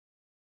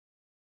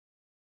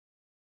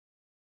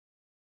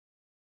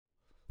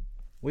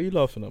What are you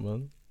laughing at,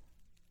 man?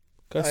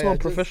 Guys, I so just-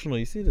 unprofessional.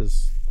 You see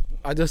this?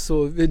 I just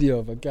saw a video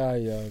of a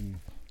guy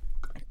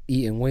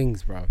eating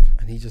wings, bruv,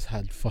 and he just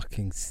had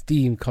fucking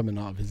steam coming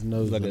out of his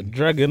nose. It's like a and-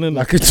 dragon, innit?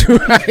 like a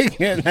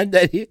dragon, and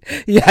then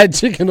he had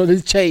chicken on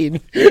his chain.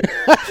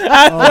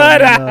 Oh,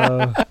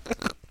 no.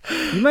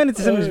 You might need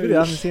to send me this video. I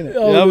haven't seen it.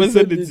 Yeah, I haven't I'll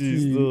sent send it to you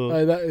still.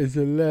 Like, that is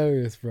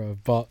hilarious, bro.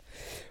 But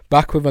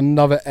back with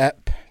another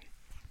ep.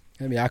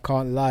 I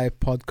Can't Lie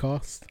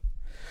podcast.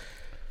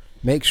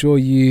 Make sure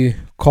you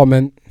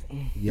comment,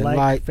 you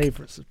like,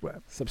 favorite,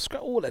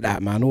 subscribe, all of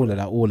that, man, all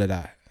of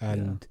that,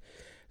 and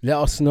let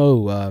us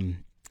know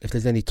if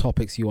there's any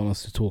topics you want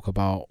us to talk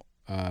about.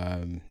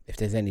 If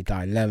there's any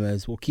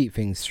dilemmas, we'll keep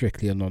things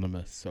strictly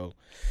anonymous. So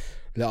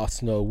let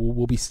us know.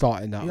 We'll be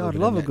starting that. Yeah, over I'd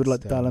love the a good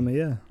next, dilemma.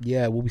 Yeah.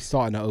 Yeah, we'll be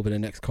starting that over the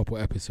next couple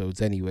of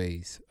episodes,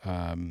 anyways.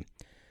 And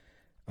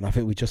I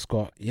think we just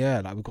got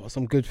we've got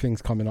some good things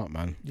coming up,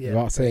 man. Yeah,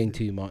 Without saying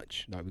definitely. too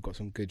much, we've got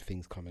some good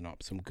things coming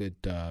up. Some good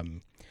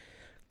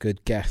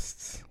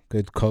guests,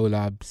 good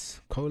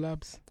collabs.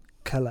 Collabs.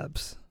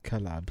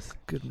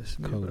 Goodness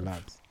me. bro.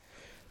 Collabs.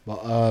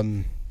 But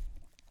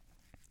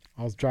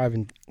I was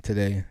driving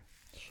today,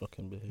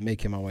 Shocking behavior.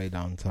 making my way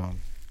downtown.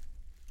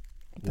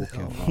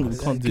 Walking Oh, We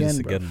fast. can't do this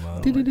Again, again,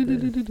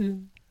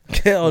 man.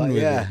 Get on But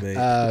with yeah, it,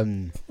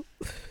 mate.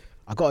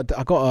 I got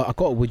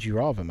a would you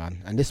rather,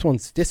 man, and this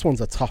one's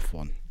a tough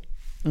one.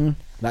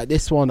 Like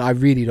this one, I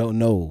really don't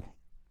know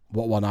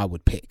what one I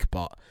would pick,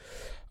 but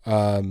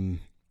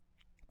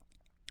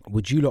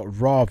would you lot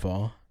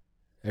rather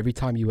every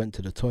time you went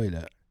to the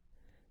toilet,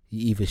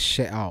 you either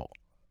shit out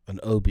an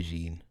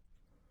aubergine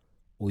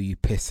or you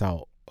piss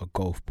out a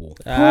golf ball?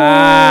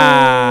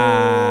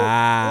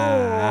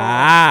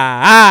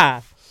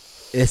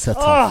 It's a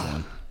tough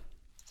one.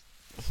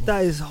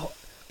 That is.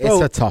 It's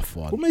Bro, a tough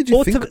one. What made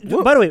you think?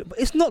 What? By the way,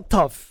 it's not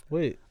tough.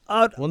 Wait,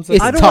 I one It's second.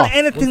 don't tough. want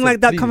anything One like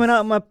sec, that please. coming out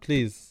of my.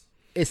 Please.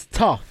 It's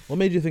tough What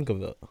made you think of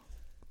that?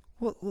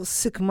 What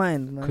sick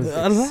mind, man.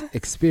 because it's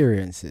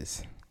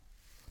experiences.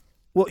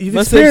 What you've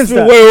Man said, experienced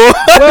that?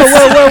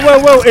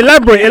 wait, Whoa!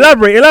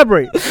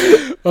 Elaborate.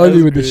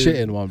 Only with the crazy.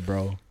 shitting one,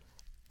 bro.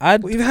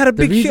 I'd You've had a The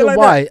big shit reason like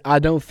why I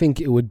don't think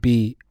it would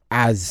be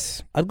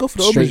as go for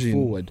the aubergine.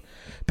 straightforward,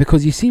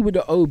 because you see with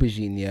the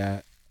aubergine,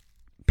 yeah,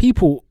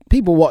 people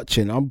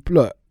watching.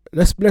 Look,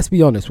 let's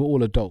be honest. We're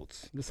all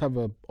adults. Let's have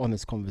a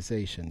honest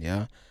conversation.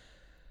 Yeah,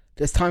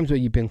 there's times where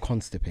you've been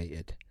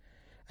constipated,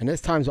 and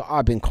there's times where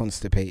I've been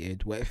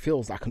constipated where it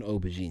feels like an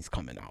aubergine's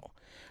coming out,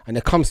 and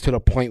it comes to the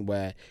point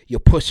where you're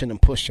pushing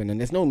and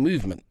there's no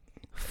movement,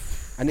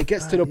 and it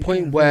gets to the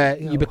point where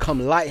you become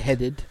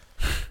lightheaded.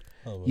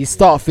 Oh, my You God.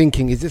 start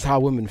thinking, is this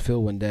how women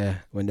feel when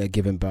they're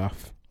giving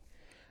birth?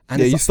 And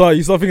Yeah, it's you start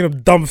thinking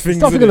of dumb things.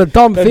 start thinking innit? of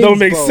dumb that things. don't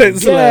make bro.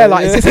 sense, Yeah, like,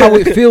 like is this how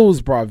it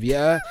feels, bruv?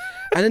 Yeah.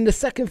 And then the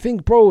second thing,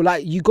 bro,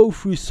 like you go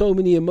through so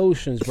many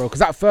emotions, bro.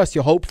 Because at first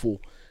you're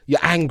hopeful, you're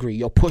angry,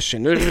 you're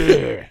pushing.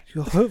 You're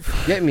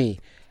hopeful. Get me?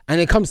 And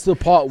it comes to the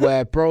part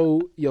where,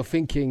 bro, you're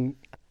thinking,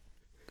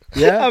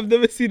 yeah, I've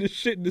never seen a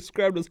shit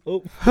described as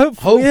hope.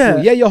 Hopeful. hopeful.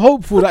 Yeah, you're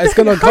hopeful that it's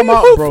gonna come you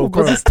out, bro. hopeful,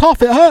 Because bro? it's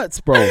tough, it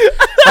hurts, bro.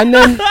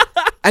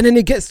 And then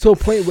it gets to a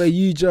point where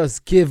you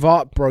just give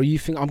up, bro. You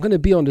think I'm gonna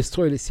be on this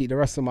toilet seat the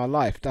rest of my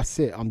life. That's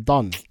it. I'm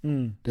done.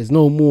 There's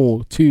no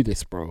more to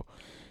this, bro.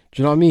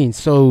 Do you know what I mean?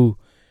 So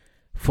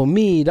for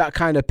me, that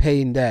kind of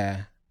pain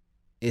there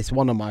is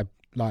one of my,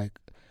 like,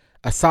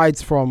 aside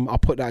from I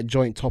put that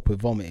joint top with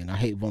vomiting. I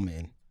hate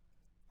vomiting.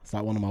 It's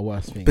like one of my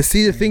worst things. But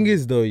see, the thing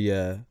is, though,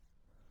 yeah,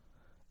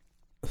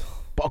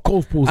 But a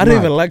golf ball's I don't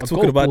mad. even like A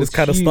talking golf about this ball's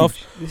kind of huge.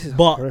 stuff. This is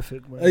But-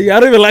 horrific, bro. Yeah, I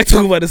don't even like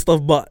talking about this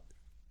stuff, but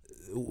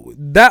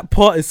that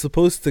part is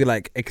supposed to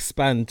like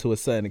expand to a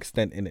certain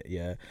extent in it,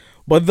 yeah.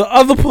 But the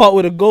other part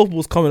where the golf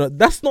ball's coming up,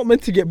 that's not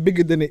meant to get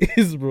bigger than it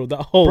is, bro.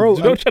 That hole, Bro, do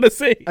you know what I'm trying to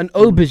say? An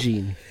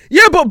aubergine.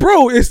 Yeah, but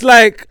bro, it's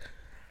like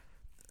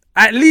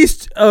at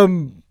least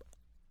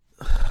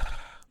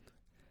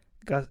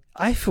Guys,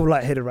 I feel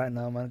lightheaded right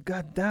now, man.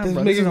 God damn, it's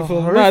bro. making This me is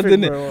feel horrific, mad,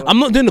 innit? bro. I'm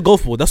not doing the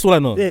golf ball. That's all I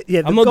know.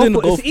 Yeah, I'm not doing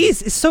the golf It's ball.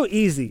 easy. It's so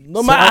easy.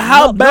 No So matter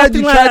how bad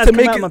you nothing like try that to has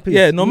make come out of my it, piece.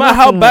 yeah, no matter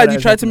how Nothing like bad that you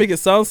has try to happened. make it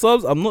sound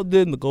subs, I'm not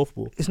doing the golf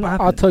ball. It's not I'll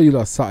happening. tell you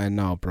lot something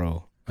now,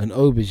 bro. An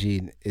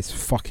aubergine is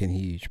fucking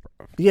huge,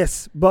 bro.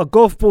 Yes, but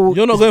golf ball.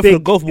 You're not is going for the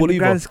big golf ball in the either.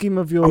 grand scheme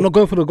of your. I'm not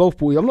going for the golf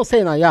ball. I'm not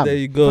saying I am. There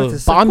you go.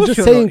 But But I'm Of course just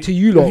you're saying not. to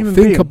you You're a lot, human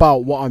think being.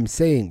 about what I'm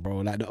saying, bro.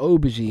 Like the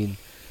aubergine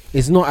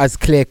is not as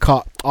clear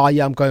cut. Oh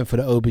yeah, I'm going for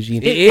the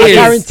aubergine. It I is.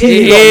 guarantee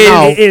It you lot is.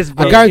 now. It is,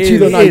 bro. I guarantee you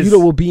It lot now. is. You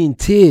lot will be in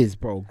tears,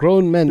 bro.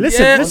 Grown men.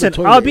 Listen, Yeah. listen. on the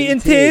toilet I'll be in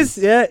tears,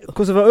 yeah,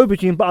 because of an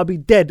aubergine, but I'll be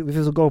dead if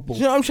it's a golf ball. Do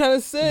you know what I'm trying to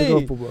The say?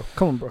 golf ball, bro.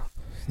 Come on, bro.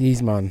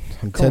 These man,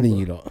 I'm Come on, telling bro.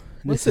 you lot.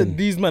 What said Listen,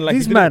 these man like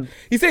These he didn't- man,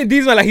 He's saying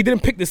these man like he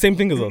didn't pick the same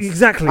thing as us.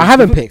 exactly. I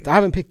haven't picked. I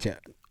haven't picked yet.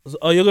 So,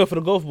 oh, you're going for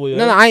the golf ball, yeah?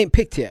 No, I ain't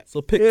picked yet.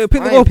 So pick. Yeah, pick the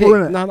I ain't golf ball, picked.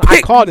 innit? No, I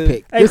Pick can't the-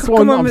 pick. Hey, This come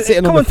one, on, I'm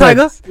sitting come on on, the Tiger.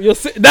 fence. You're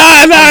sitting on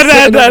the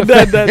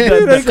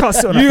fence. You can't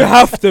sit on You that.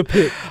 have to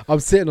pick. I'm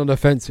sitting on the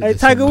fence with Hey,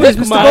 this Tiger one. Woods,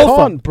 Pick Mr. my- Golfer.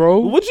 I can't, bro.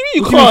 What do you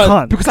mean What you do you can't?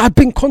 can't? Because I've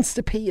been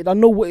constipated. I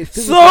know what it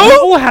feels So? like. We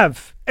all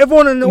have.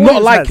 Everyone in the Not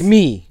audience like has.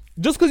 me.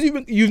 Just because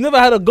you've never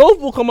had a golf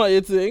ball come out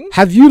your thing.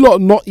 Have you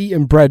lot not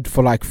eaten bread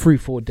for like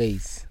 3-4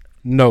 days?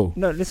 No.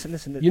 No,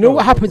 listen. You know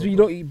what happens when you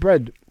don't eat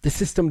bread? The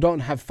system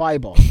don't have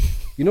fiber.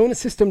 You know when the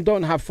system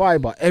don't have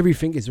fiber,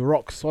 everything is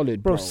rock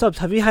solid, bro. Bro, Subs,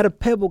 have you had a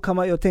pebble come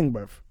out your thing,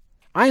 bro?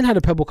 I ain't had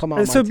a pebble come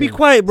out. So my be thing.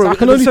 quiet, bro. So I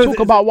can only So talk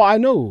about what I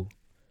know.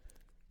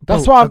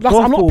 That's Bro, why a golf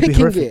I'm ball not would be picking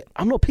horrific. it.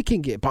 I'm not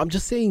picking it, but I'm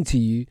just saying to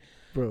you,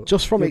 Bro,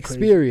 just from you're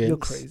experience. You're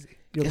crazy.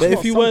 You're It's But crazy. not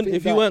if you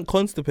something weren't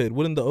constipated,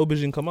 wouldn't the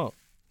aubergine come out?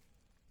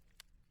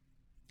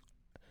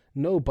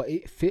 No, but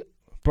it fit,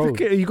 bro.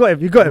 Okay, you got him.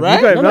 You got him. Right?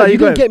 You got him. No, Nah, you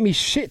got didn't him. get me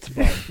shit,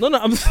 bro. No,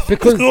 I'm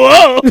Because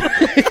whoa.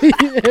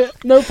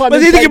 no pun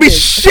But you didn't give me intended.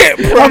 shit,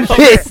 bro. I'm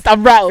pissed.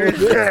 I'm rattled.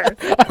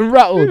 I'm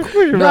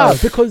rattled. Nah,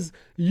 because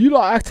you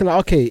lot are acting like,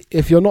 okay,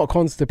 if you're not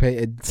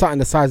constipated, something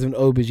the size of an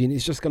aubergine,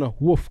 it's just gonna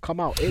come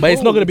out. But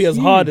it's not gonna be as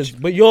hard huge. as.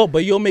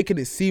 But you're making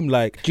it seem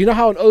like Do you know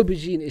how an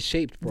aubergine is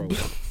shaped, bro?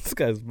 this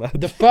guy's mad. The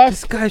This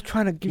first, guy's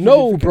trying to give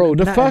no, you bro.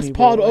 The first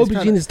part of the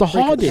aubergine is the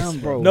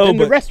hardest, bro. No, Then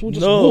but the rest will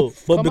just no.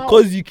 woof, But come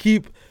because out. you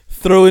keep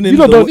throwing in You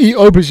lot the don't eat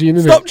aubergine,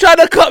 innit? Stop trying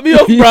to cut me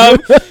off,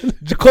 bro.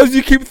 Because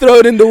you keep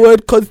throwing in the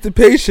word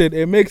constipation,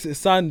 it makes it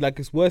sound like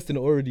it's worse than it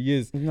already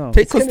is. No.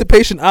 Take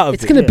constipation out of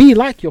It's it. gonna Yeah. be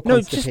like you're No,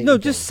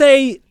 constipated. just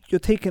say you're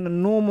taking a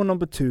normal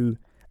number 2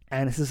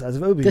 and it's the size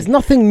of aubergine. There's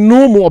nothing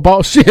normal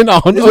about shitting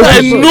out on It's not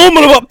aubergine.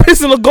 normal about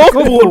pissing a golf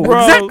ball,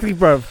 bro. Exactly,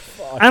 bro.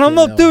 And I'm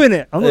not doing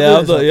it. I'm not Yeah, doing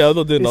I'm not, it. yeah, I'm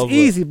not doing It's that.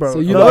 easy, bro. So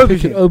you No lot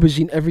picking aubergine.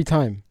 aubergine every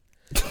time.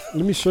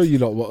 Let me show you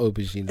lot what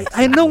aubergine is.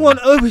 I know what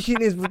aubergine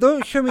is, but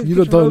don't show me. the You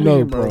lot picture of don't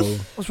know, aubergine, bro.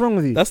 What's wrong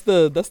with you? That's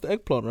the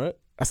eggplant, right?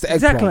 That's the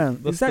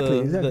eggplant. Exactly,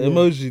 That's exactly. the yeah.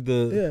 emoji.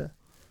 The Yeah,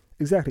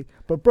 exactly.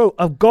 But bro,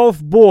 a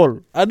golf ball.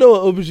 I know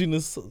what aubergine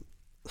is.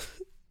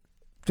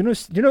 Do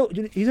you know?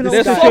 He's an They're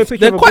old soft. picture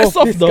They're of a quite golf-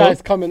 soft This though.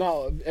 guy's coming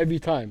out every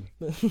time.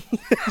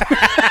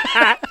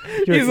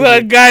 You're He's an a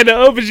idiot. guy that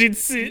aubergine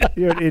see.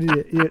 You're an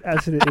idiot. You're an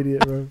absolute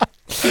idiot, bro.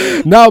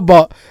 no,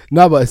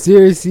 but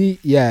seriously,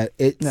 yeah,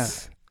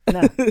 it's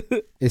Nah.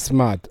 it's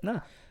mad. Nah.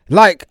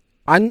 Like,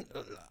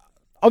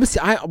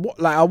 obviously,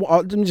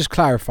 let me just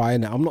clarify,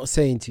 innit? I'm not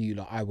saying to you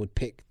like I would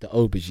pick the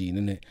aubergine,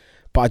 innit?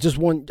 But I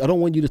don't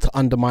want you to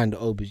undermine the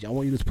aubergine. I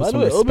want you to put By the some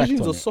way, respect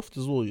aubergines on are it. soft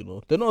as well. You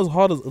know, they're not as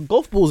hard as a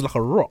golf ball is like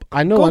a rock.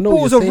 I know Golf what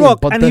ball's you're a saying, rock,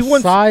 but and the he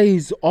wants-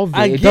 size of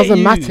I it get doesn't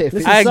you. matter if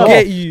it's I soft.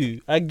 get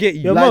you. I get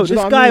you. Yo, Like, Mo, do you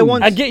know this what I guy mean?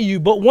 wants. I get you.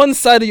 But one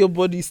side of your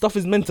body, stuff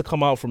is meant to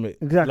come out from it.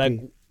 Exactly.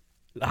 Like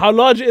how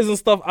large it is and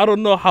stuff. I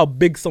don't know how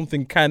big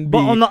something can be. But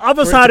on the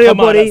other for it side to of your come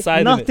out that body,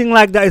 side, innit? nothing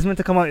like that is meant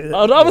to come out.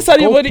 On the other side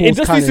of your golf body, it ball's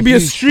just needs to kinda be a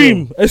huge,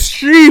 stream. A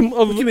stream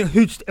of. What do you mean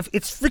huge?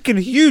 It's freaking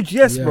huge,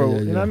 yes, Yeah, bro. yeah,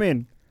 You know yeah. what I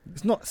mean?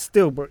 It's not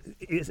still, bro.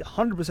 It's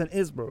 100%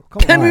 is, bro.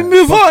 Come Can on, we Alright,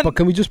 move but- on? But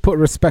can we just put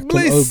respect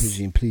Please. on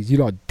aubergine, please? You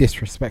lot are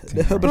disrespecting.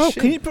 Yeah, bro. but bro.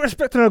 shit. Can you put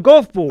respect on a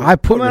golf ball? I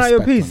put Coming out respect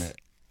your on piece. it,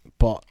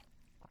 but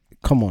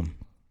come on.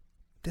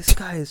 This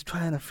guy is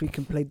trying to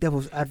freaking play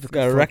devil's advocate.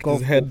 Guy for a racked golf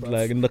his head ball,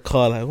 like bruv. in the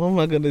car, like, what am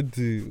I gonna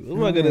do? What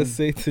am I gonna Man.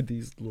 say to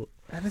these lot?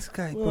 And this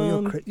guy,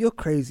 bro, Man. you're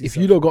crazy. If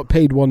son. you lot got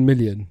paid 1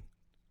 million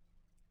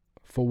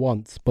for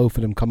once, both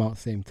of them come out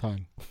same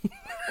time.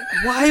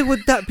 Why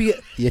would that be?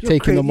 You're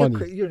taking the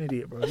money. You're an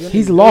idiot, bro. You're an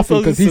He's idiot. laughing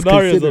Those because he's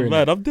scenarios are considering.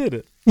 mad. it. I'm doing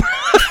it.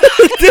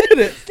 I'm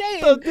doing it.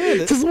 I'm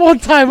doing it. Just one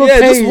time of Yeah,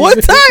 just pain.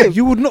 one time.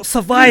 You would not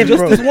survive, Just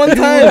bro. this one You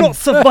time. would not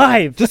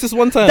survive. Just this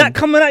one time. That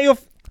coming out your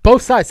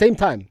Both sides, same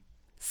time.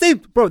 same,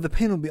 bro. The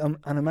pain will be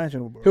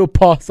unimaginable, bro. He'll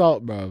pass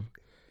out, bro.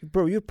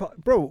 Bro,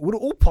 we'd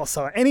all pass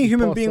out. Any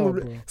human being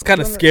would. It's kind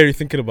of scary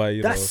thinking about it,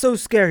 you That's know. so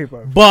scary,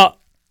 bro. But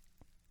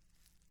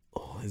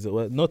is it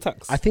what? No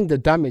tax? I think the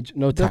damage,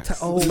 no The tax.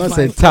 oh I'm my not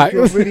saying God, tax.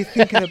 You're really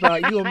thinking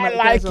about you. I You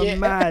like guys are it.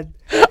 mad.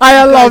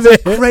 I love You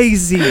it. guys are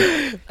crazy.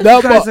 No,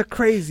 You guys but are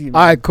crazy. Man.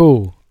 alright,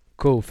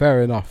 cool,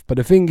 fair enough. But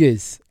the thing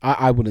is,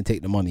 I wouldn't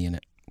take the money in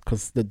it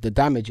because the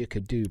damage it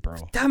could do,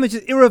 bro. Damage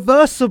is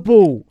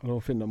irreversible. I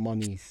don't think the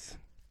money's.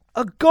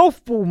 A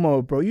golf ball,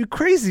 Mo, bro. You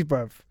crazy,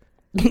 bro.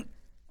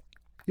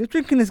 You're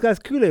drinking this guy's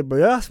Kool-Aid, bro.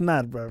 That's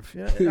mad, bro.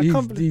 Yeah, I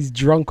can't believe, He's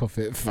drunk off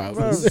it, fam.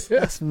 bro.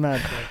 That's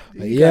mad,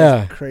 bro. You Yeah.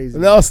 guys are crazy.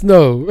 Let us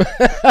know.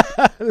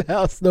 Let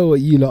us know what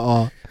you lot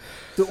are.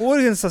 The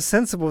audience are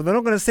sensible. They're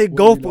not going to say What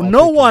golf you ball. lot are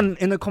No picking. one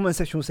in the comment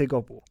section will say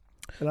golf ball.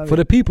 You know what I For the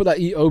mean? people that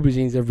eat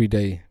aubergines every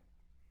day,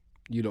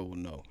 you lot will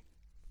know.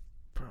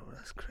 Bro,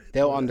 that's crazy.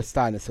 They'll Bro,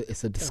 understand. It's a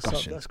that's up,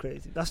 discussion. That's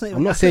crazy. That's not even.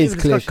 I'm not that's saying even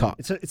it's clear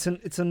discussion.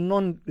 cut. It's a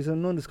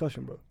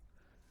non-discussion, bro.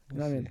 You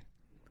know what I mean?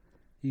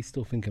 He's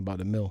still thinking about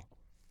the mill.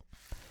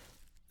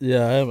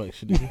 yeah, I am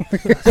actually.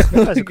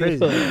 That's crazy.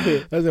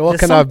 What There's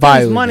can some I buy?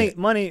 things with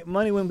money, it?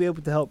 money won't be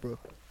able to help, bro.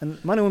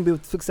 And money won't be able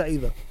to fix that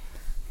either.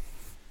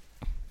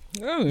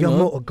 You You're know,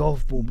 not a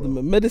golf ball, the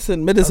bro.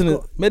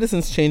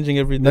 medicine's changing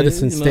every day.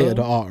 Medicine's you state know? of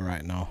the art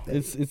right now.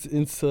 It's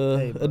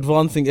Hey, bro.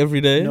 advancing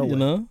every day. No you way.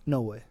 know.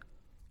 No way.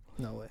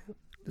 No way.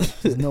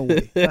 There's no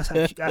way. That's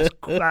actually,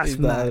 that's He's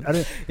mad. mad. I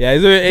don't, Yeah,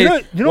 it's a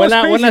bit, you know when what's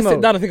I crazy, sit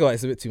Mo? down and think about it,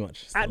 it's a bit too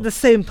much. At still. the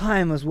same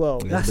time as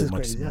well. Yeah, That's a just bit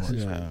much, crazy. too That's much.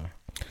 just crazy. Yeah.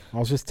 I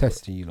was just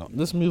testing you lot.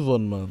 Let's move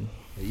on, man.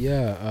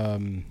 Yeah.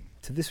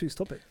 To this week's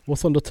topic.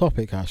 What's on the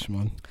topic, Ash,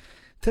 man?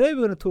 Today we're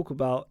going to talk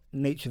about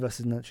nature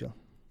versus nurture.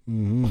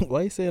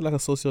 Why are you saying like a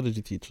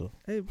sociology teacher?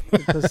 Hey,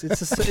 because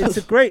it's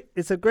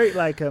a great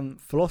like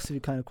philosophy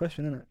kind of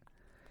question, isn't it?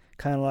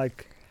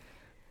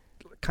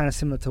 Kind of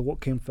similar to what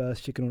came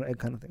first, chicken or egg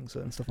kind of thing.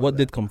 So and stuff. What like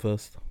did that. come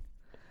first?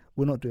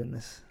 We're not doing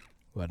this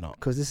We're not.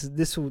 because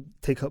this will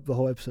take up the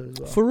whole episode as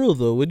well. For real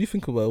though, when do you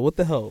think about it, what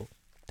the hell?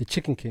 The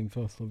chicken came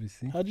first,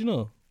 obviously. How do you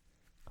know?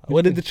 do Where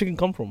you did the chicken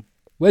come from?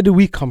 Where do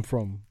we come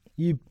from?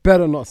 You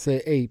better not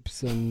say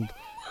apes and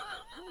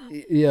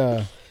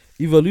yeah.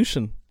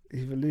 Evolution.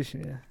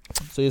 Evolution, yeah.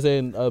 So you're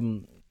saying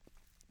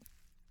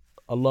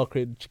Allah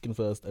created chicken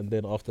first, and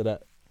then after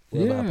that,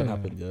 whatever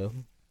happened. Yeah,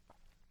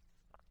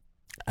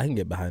 I can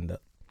get behind that.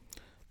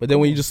 But then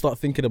when you just start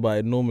thinking about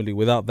it, normally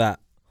without that,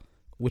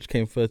 which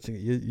came first,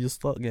 you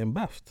start getting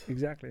baffed.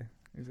 Exactly.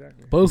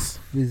 Both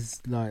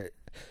is like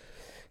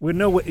We're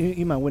nowhere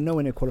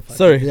near qualified.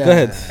 Sorry, Yeah. go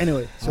ahead.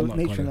 Anyway, so I'm not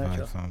nature and qualified,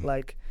 nurture, fam.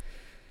 like,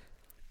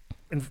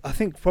 and I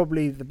think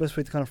probably the best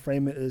way to kind of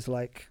frame it is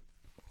like,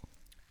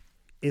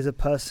 is a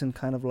person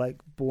kind of like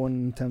born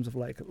in terms of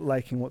like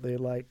liking what they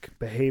like,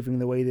 behaving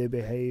the way they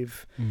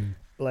behave,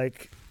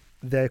 like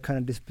their kind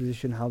of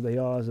disposition, how they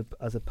are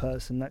as a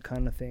person, that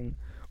kind of thing,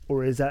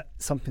 or is that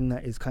something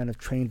that is kind of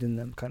trained in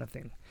them, kind of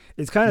thing?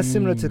 It's kind of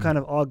similar to kind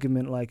of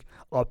argument like,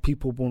 are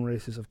people born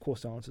racist? Of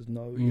course, the answer is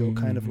no. You're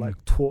kind of like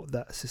taught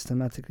that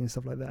systematically and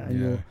stuff like that, and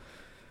you're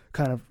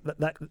kind of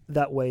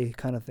that way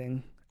kind of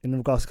thing in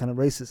regards to kind of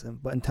racism.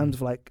 But in terms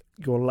of like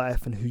your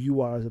life and who you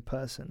are as a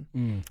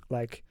person,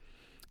 like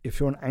if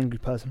you're an angry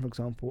person, for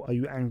example, are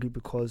you angry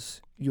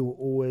because you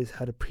always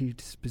had a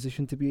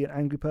predisposition to be an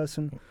angry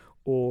person,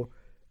 or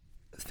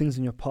things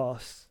in your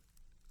past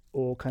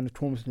or kind of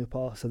traumas in your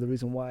past are the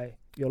reason why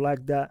you're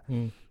like that?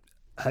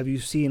 Have you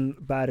seen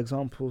bad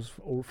examples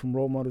or from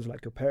role models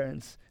like your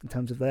parents in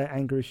terms of their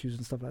anger issues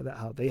and stuff like that,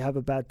 how they have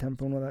a bad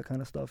temper and all that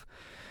kind of stuff?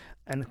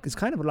 And it's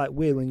kind of like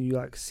weird when you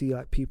like see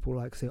like people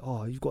like say,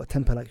 oh, you've got a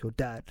temper like your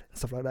dad and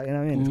stuff like that, you know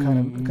what I mean?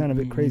 It's kind of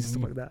a bit crazy,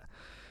 stuff like that.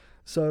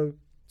 So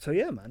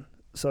yeah, man.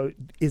 So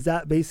is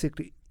that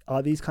basically,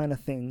 are these kind of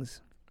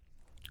things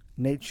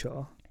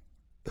nature,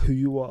 who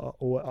you are,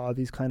 or are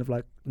these kind of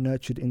like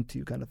nurtured into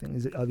you kind of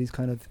thing? Are these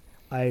kind of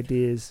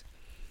ideas,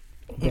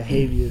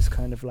 behaviors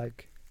kind of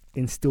like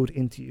instilled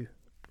into you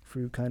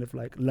through kind of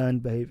like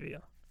learned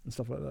behavior and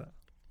stuff like that?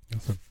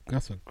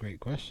 That's a great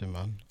question,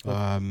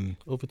 man.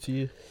 Over to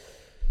you.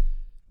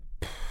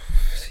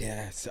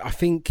 Yes, I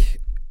think,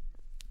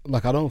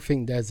 like, I don't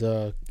think there's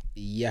a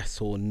yes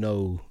or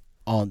no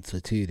answer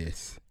to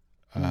this.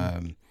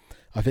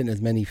 I think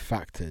there's many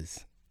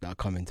factors that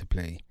come into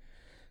play.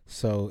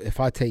 So if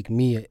I take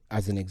me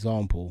as an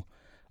example,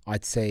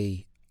 I'd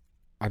say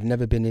I've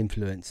never been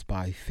influenced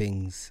by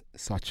things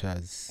such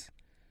as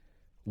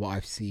what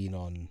I've seen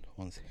on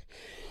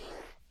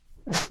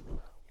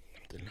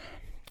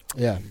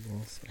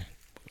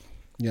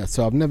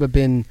so I've never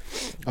been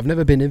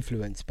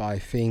influenced by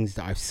things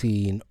that I've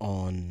seen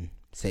on,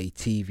 say,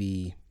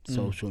 TV,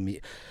 social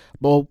media.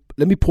 Well,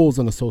 let me pause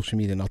on the social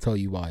media and I'll tell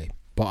you why.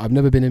 But I've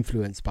never been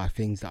influenced by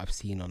things that I've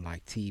seen on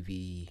like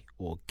TV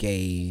or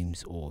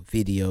games or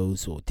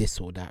videos or this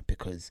or that,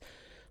 because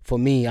for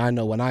me, I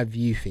know when I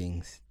view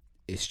things,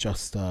 it's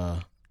just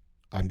I'm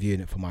viewing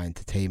it for my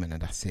entertainment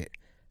and that's it.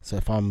 So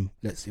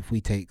if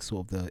we take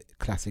sort of the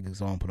classic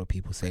example of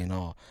people saying,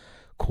 oh,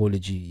 Call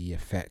of Duty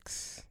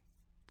affects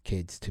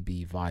kids to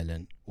be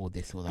violent, or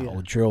this or that,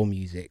 or drill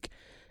music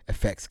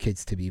affects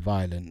kids to be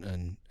violent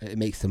and it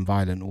makes them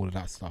violent, all of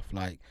that stuff.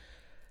 Like,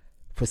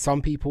 for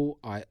some people,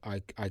 I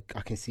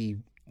can see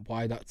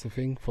why that's a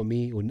thing. For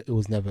me, it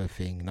was never a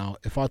thing. Now,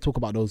 if I talk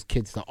about those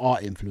kids that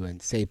are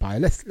influenced, say by,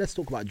 let's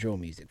talk about drill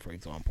music, for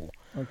example.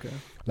 Okay.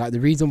 Like, the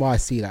reason why I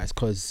see that is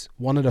because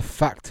one of the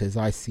factors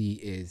I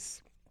see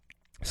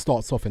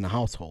starts off in the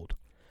household.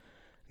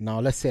 Now,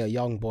 let's say a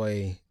young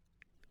boy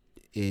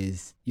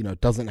is,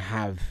 doesn't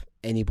have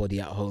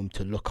anybody at home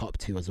to look up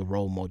to as a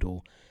role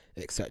model,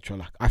 etc.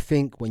 Like, I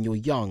think when you're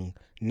young,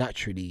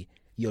 naturally,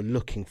 you're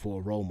looking for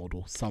a role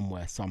model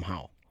somewhere,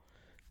 somehow.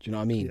 Do you know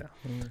what I mean?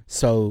 Yeah.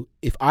 So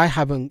if I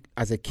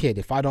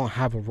don't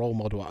have a role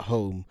model at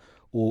home,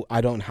 or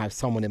I don't have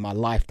someone in my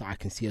life that I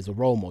can see as a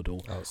role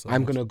model,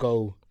 I'm going to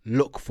go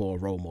look for a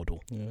role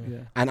model. Yeah.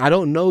 And I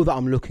don't know that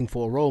I'm looking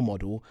for a role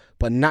model,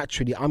 but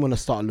naturally I'm going to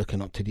start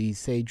looking up to these,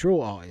 say,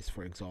 drill artists,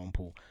 for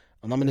example.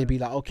 And I'm going to be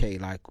like, okay,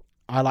 like,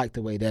 I like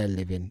the way they're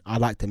living. I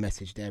like the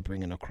message they're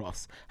bringing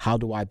across. How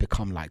do I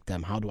become like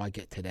them? How do I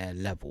get to their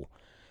level?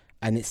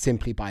 And it's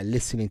simply by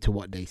listening to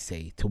what they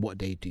say, to what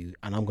they do,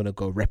 and I'm going to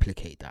go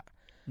replicate that.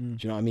 Do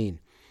you know what I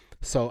mean?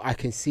 So I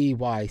can see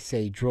why,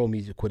 say, drill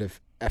music would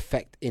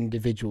affect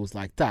individuals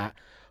like that.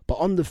 But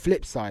on the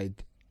flip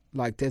side,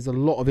 like, there's a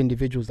lot of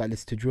individuals that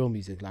listen to drill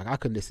music. Like, I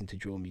could listen to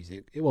drill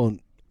music. It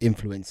won't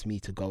influence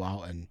me to go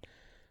out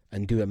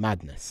and do a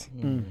madness.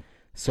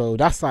 So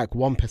that's like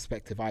one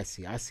perspective I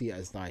see. I see it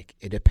as like,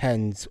 it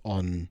depends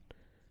on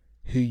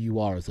who you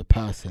are as a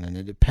person, and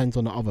it depends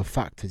on the other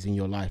factors in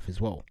your life as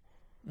well.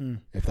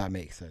 If that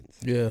makes sense.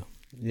 Yeah,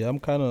 I'm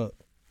kind of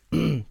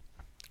I'm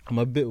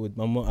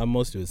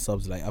mostly with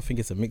subs. Like, I think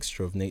it's a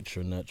mixture of nature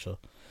and nurture.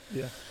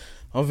 Yeah.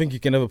 I don't think you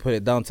can ever put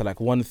it down to like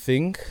one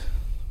thing,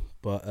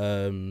 but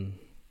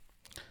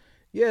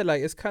yeah,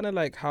 like it's kind of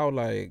like how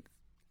like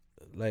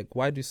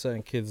why do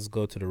certain kids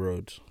go to the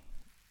road?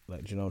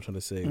 Like, do you know what I'm trying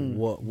to say?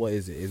 What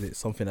is it? Is it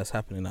something that's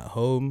happening at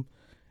home?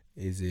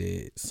 Is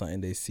it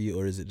something they see,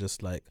 or is it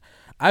just like?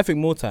 I think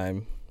more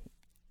time,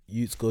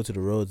 youths go to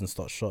the roads and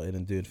start shotting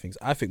and doing things.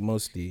 I think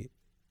mostly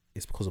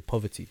it's because of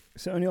poverty.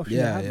 It's the only option.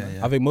 they have,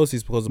 man. I think mostly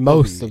it's because of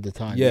Most poverty. of the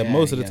time. Yeah,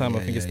 most of the time I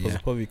think it's because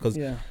of poverty. Because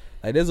Yeah.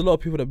 like, there's a lot of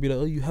people that be like,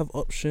 oh, you have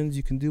options,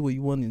 you can do what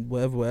you want, and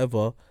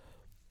whatever.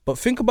 But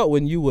think about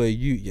when you were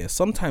youth. Yeah,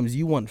 sometimes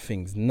you want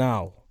things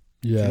now.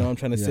 Yeah. Do you know what I'm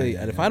trying to say?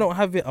 And if I don't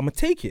have it, I'm gonna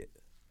take it.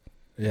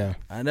 Yeah.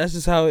 And that's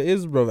just how it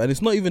is, bro. And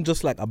it's not even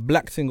just like a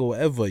black thing or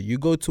whatever. You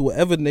go to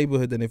whatever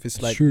neighborhood, and if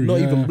it's like True,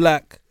 not yeah. even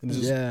black, and it's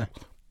just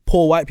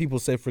poor white people,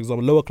 say for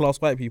example, lower class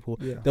white people,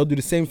 Yeah. they'll do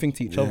the same thing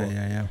to each other.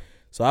 Yeah.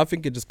 So I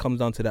think it just comes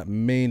down to that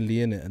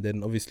mainly in it. And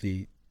then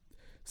obviously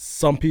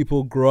some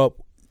people grow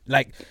up,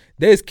 like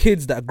there's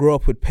kids that grow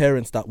up with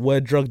parents that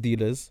were drug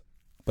dealers,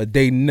 but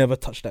they never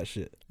touch that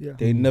shit. Yeah.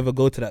 They never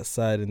go to that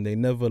side, and they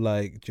never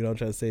like, do you know what I'm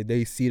trying to say?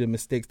 They see the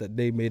mistakes that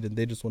they made and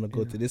they just want to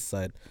go to this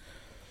side.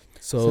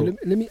 So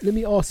let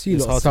me ask you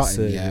it's lot hard to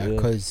something, say,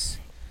 because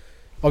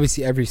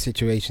obviously every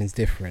situation is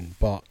different,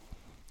 but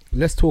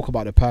let's talk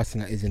about the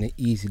person that isn't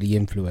easily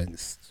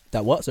influenced.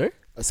 That what, sorry?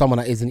 Someone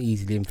that isn't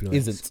easily influenced.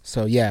 Isn't.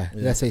 So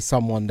let's say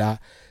someone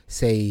that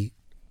say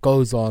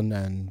goes on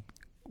and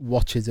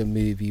watches a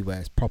movie where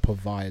it's proper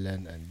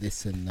violent and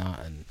this and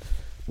that and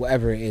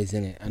whatever it is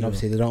in it, and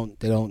obviously they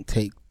don't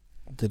take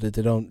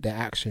their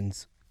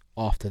actions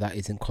after that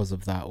isn't because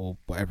of that or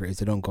whatever it is.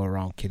 They don't go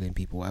around killing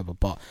people, whatever.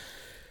 But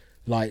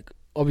like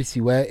obviously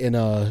we're in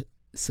a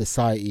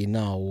society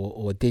now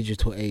or a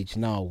digital age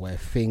now where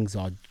things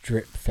are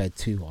drip fed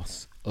to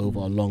us over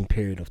a long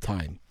period of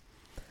time,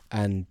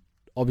 and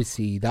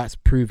obviously that's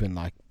proven,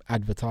 like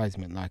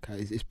advertisement, like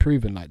it's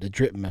proven, like the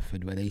drip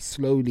method, where they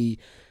slowly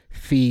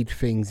feed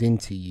things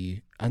into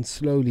you and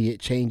slowly it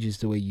changes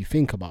the way you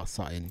think about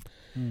something.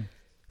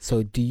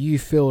 So do you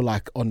feel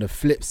like on the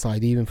flip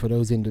side, even for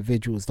those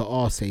individuals that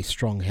are say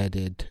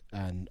strong-headed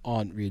and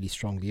aren't really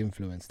strongly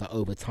influenced, that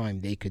over time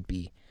they could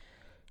be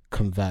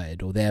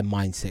converted or their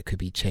mindset could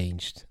be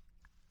changed?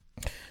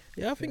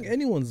 Yeah, I think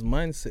anyone's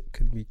mindset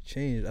could be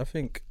changed. I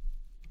think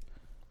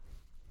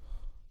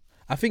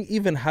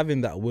even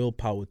having that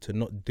willpower to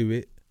not do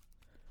it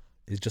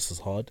is just as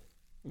hard.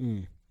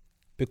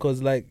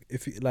 Because like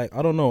if you, like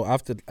I don't know,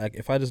 after like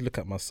if I just look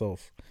at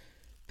myself,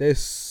 there's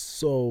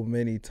so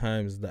many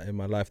times that in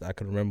my life that I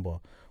can remember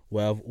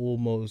where I've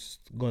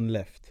almost gone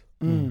left.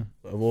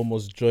 I've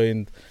almost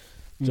joined, do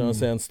you know what I'm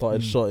saying,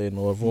 started shotting,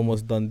 or I've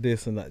almost done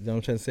this and that, you know what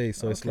I'm trying to say?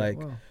 So it's like,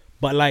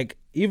 but like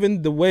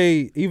even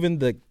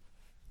the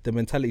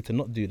mentality to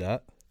not do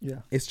that,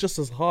 it's just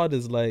as hard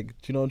as like,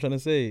 do you know what I'm trying to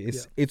say?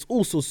 It's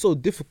also so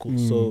difficult.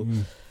 So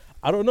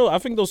I don't know. I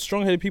think those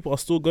strong-headed people are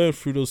still going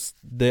through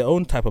their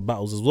own type of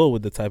battles as well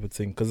with the type of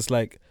thing, because it's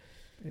like,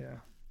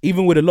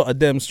 even with a lot of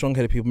them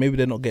strong-headed people, maybe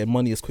they're not getting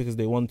money as quick as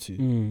they want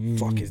to.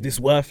 Fuck, is this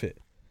worth it?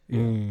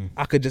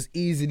 I could just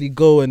easily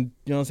go and,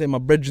 you know what I'm saying, my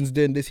brethren's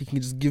doing this, he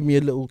can just give me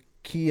a little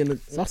key and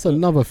that's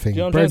another thing.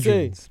 You know what I'm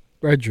trying to say?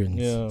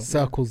 Brethrens,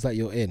 circles that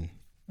you're in.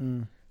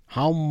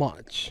 How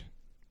much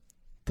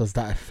does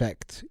that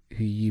affect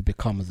who you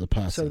become as a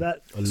person? A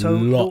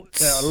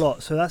lot. A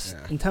lot. So that's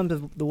in terms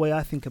of the way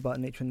I think about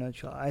nature and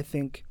nurture. I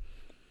think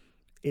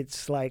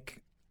it's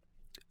like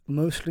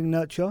mostly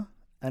nurture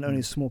and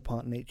only a small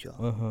part nature.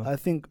 I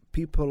think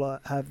people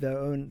have their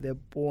own. They're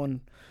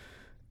born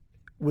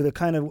with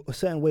a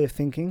certain way of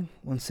thinking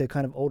once they're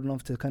kind of old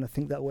enough to kind of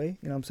think that way.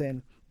 You know what I'm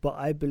saying? But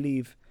I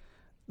believe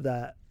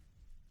that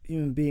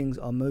human beings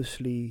are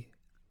mostly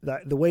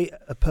like the way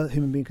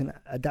human being can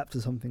adapt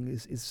to something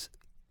is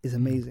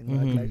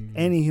amazing. Like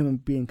any human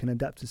being can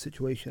adapt to a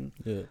situation.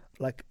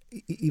 Like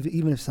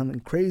even if something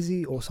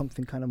crazy or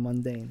something kind of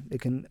mundane, they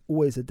can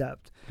always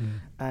adapt.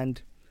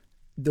 And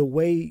the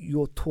way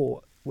you're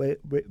taught,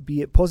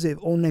 be it positive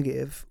or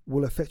negative,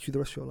 will affect you the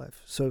rest of your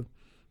life. So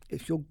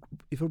if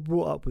you're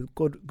brought up with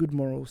good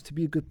morals, to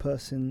be a good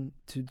person,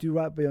 to do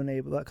right by your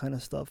neighbor, that kind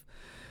of stuff,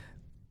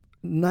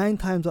 9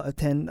 times out of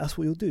 10, that's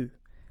what you'll do.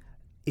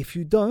 If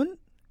you don't,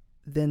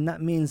 then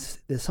that means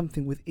there's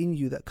something within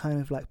you that kind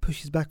of like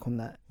pushes back on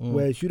that.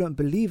 Whereas you don't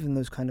believe in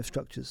those kind of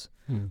structures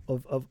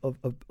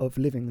of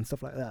living and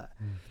stuff like that.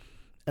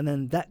 And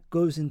then that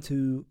goes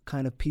into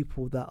kind of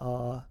people that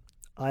are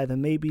either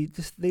maybe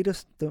they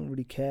just don't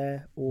really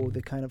care, or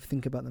they kind of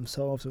think about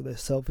themselves, or they're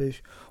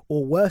selfish,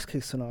 or worst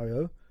case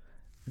scenario,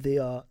 they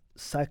are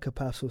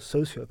psychopaths or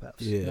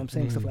sociopaths. You know what I'm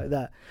saying? Stuff like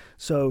that.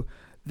 So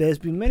there's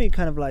been many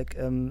kind of like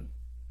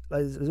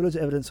there's loads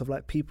of evidence of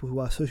like people who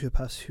are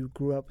sociopaths who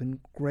grew up in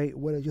great,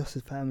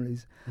 well-adjusted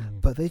families,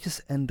 but they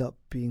just end up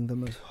being the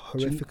most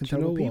horrific and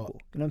terrible people.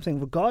 You know what I'm saying?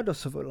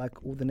 Regardless of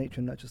like all the nature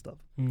and nurture stuff.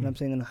 You know what I'm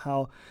saying?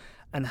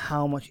 And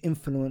how much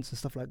influence and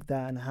stuff like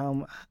that,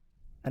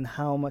 and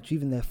how much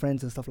even their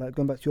friends and stuff like that.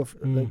 Going back to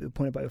your the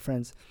point about your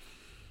friends,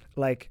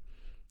 like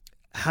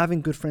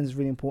having good friends is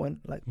really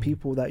important. Like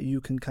people that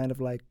you can kind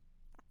of like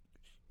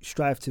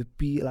strive to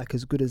be like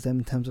as good as them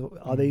in terms of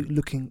are they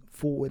looking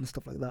forward and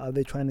stuff like that? Are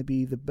they trying to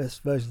be the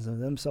best versions of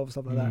themselves,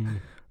 stuff like that?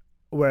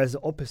 Whereas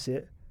the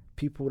opposite,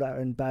 people that are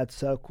in bad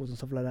circles and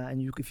stuff like that,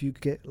 and if you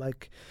get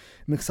like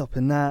mixed up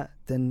in that,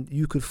 then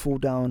you could fall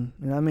down.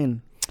 You know what I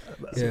mean?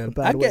 Yeah, A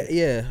bad way.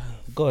 Yeah,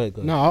 go ahead.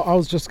 No, I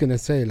was just gonna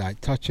say, like,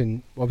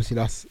 touching. Obviously,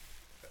 that's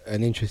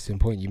an interesting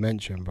point you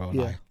mentioned, bro.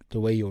 Yeah. Like the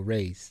way you're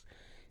raised.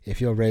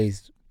 If you're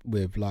raised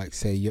with, like,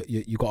 say,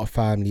 you got a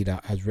family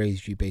that has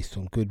raised you based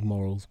on good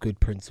morals, good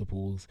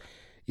principles,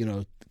 you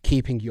know,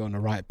 keeping you on the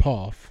right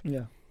path.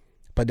 Yeah.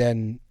 But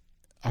then,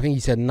 I think you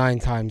said 9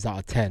 times out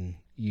of 10,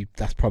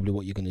 that's probably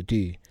what you're gonna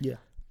do. Yeah.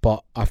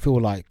 But I feel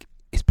like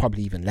it's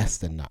probably even less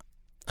than that.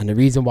 And the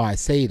reason why I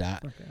say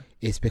that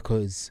is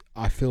because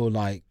I feel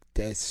like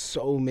there's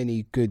so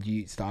many good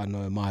youths that I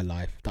know in my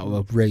life that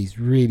were raised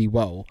really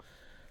well,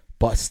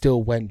 but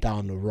still went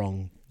down the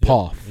wrong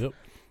path. Yep.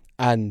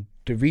 And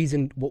the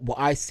reason, what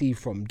I see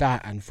from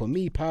that, and for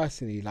me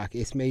personally, like,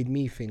 it's made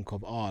me think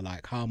of,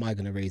 like, how am I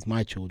going to raise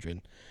my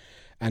children?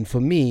 And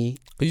for me,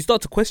 because you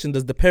start to question,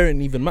 does the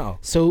parent even matter?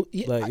 so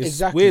Like, it's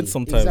exactly, weird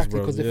sometimes,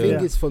 bro. Because the Yeah.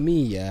 thing is, for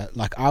me,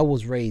 like, I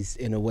was raised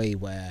in a way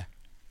where,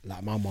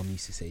 like, my mom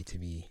used to say to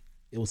me,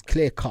 it was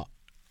clear cut,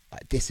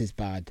 like, this is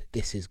bad,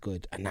 this is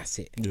good, and that's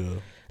it. Yeah.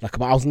 Like,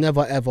 but I was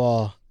never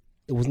ever,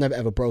 it was never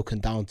ever broken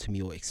down to me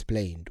or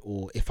explained.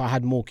 Or if I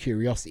had more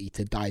curiosity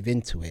to dive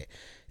into it,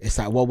 it's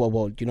like,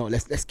 well, you know,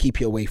 let's keep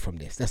you away from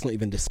this. Let's not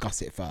even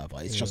discuss it further.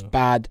 It's just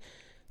bad.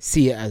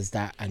 See it as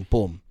that, and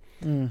boom.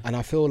 And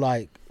I feel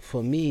like,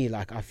 for me,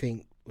 like, I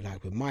think,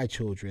 like, with my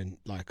children,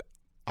 like,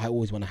 I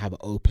always want to have an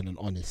open and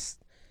honest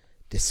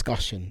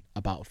discussion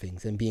about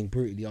things, and being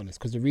brutally honest.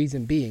 Because the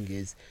reason being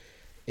is,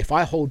 if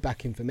I hold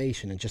back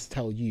information and just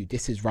tell you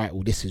this is right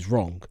or this is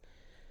wrong,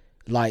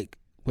 like,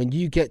 when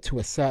you get to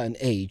a certain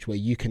age where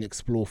you can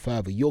explore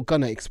further, you're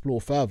gonna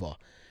explore further.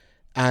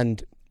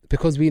 And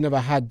because we never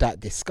had that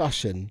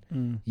discussion,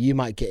 you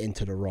might get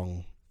into the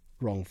wrong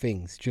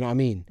things. Do you know what I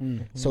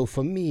mean? So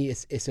for me,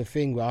 it's a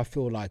thing where I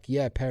feel like,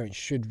 yeah, parents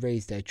should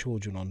raise their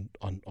children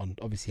on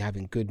obviously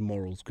having good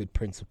morals, good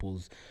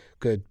principles,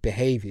 good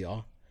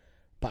behavior,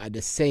 but at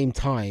the same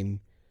time,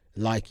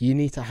 like, you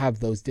need to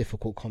have those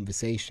difficult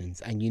conversations,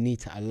 and you need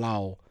to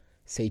allow,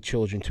 say,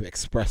 children to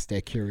express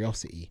their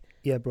curiosity.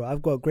 Yeah, bro,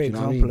 I've got a great Do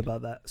you know what I example mean?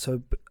 about that.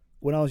 So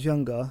when I was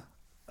younger,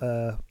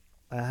 I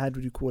had, what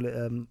do you call it,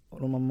 one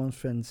of my mum's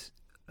friends,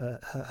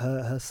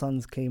 her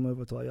sons came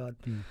over to our yard,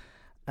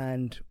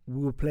 and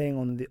we were playing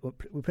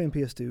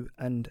PS2,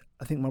 and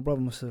I think my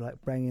brother must have,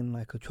 like, bring in,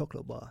 like, a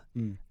chocolate bar,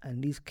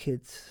 and these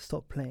kids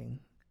stopped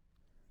playing,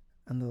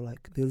 and they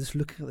were just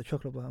looking at the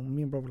chocolate bar, and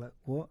me and brother were like,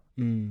 what?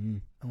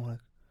 And we're like,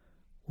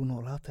 we're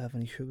not allowed to have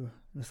any sugar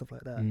and stuff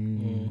like that.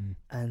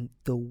 And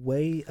the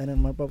way, and then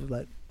my brother was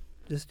like,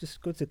 just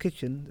go to the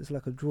kitchen. It's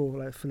like a drawer,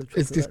 like, full of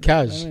chocolate. It's just like,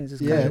 cash. I mean, it's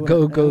just Yeah, cash,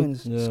 go.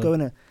 Just go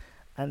in there.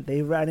 And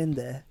they ran in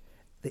there.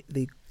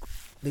 They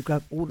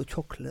grabbed all the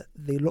chocolate.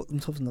 They locked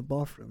themselves in the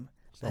bathroom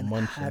and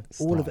had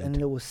all of it, and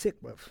they were sick,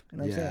 bruv. You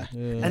know what I'm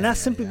saying? And that's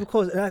simply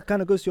because, and that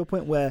kind of goes to your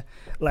point where,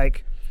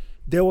 like,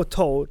 they were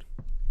told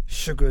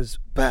sugar's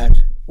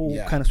bad. All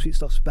kind of sweet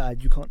stuff's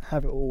bad. You can't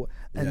have it all.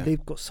 And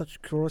they've got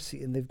such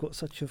curiosity, and they've got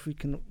such a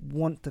freaking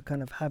want to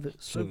kind of have it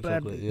so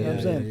bad. Chocolate, you know what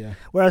I'm saying? Yeah.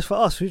 Whereas for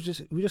us, we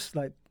just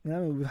like, you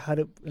know, we've had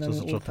it, you know,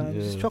 Just all a the time.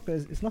 chocolate, It's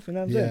chocolate. It's nothing.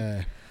 You know what I'm saying?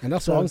 Yeah, and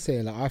that's So- what I'm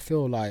saying. Like, I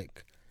feel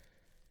like,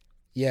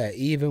 yeah,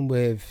 even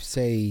with,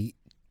 say,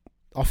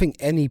 I think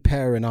any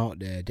parent out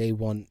there, they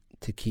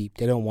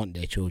don't want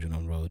their children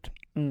on road.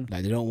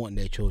 Like, they don't want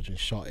their children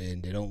shot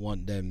in. They don't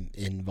want them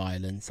in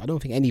violence. I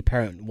don't think any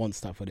parent wants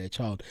that for their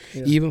child.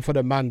 Yeah. Even for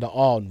the man that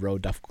are on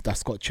road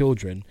that's got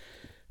children,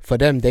 for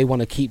them, they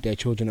want to keep their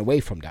children away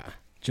from that.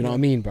 Do you know what I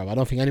mean, bro? I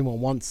don't think anyone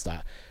wants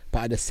that.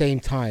 But at the same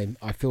time,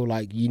 I feel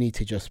like you need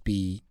to just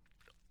be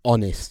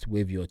honest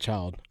with your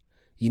child.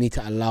 You need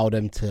to allow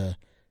them to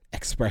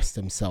express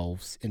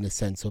themselves, in the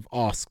sense of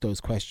ask those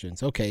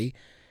questions. Okay,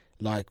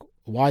 like,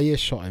 why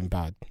is shotting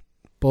bad?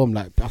 Boom,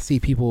 like, I see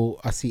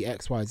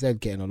XYZ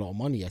getting a lot of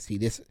money. I see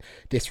this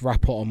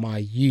rapper on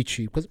my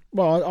YouTube, because,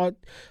 well,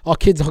 our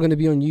kids are going to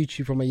be on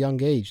YouTube from a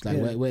young age. Like,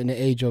 we're in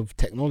the age of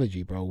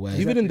technology, bro, where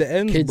Even in the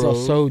end, kids bro, are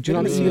so, do you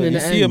know what I mean? Even in you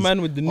the see a ends,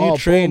 man with the new boom.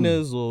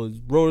 trainers, or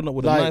rolling up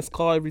with Like, a nice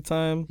car every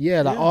time.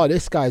 Yeah, like,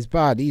 this guy's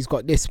bad. He's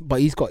got this, but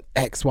he's got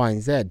X, Y,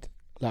 and Z.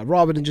 Like,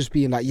 rather than just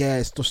being like, yeah,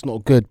 it's just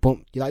not good.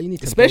 Boom. Like, you need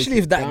to, Especially break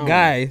if it that down.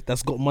 guy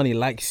that's got money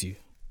likes you.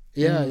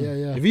 Yeah.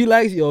 If he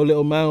likes you,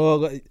 little man,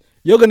 well,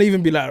 you're gonna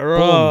even be like,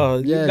 raw,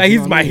 Yeah, like, do you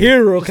he's know my what I mean?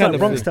 hero, It's kind like of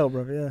Bronx thing. style,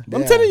 bro. Yeah.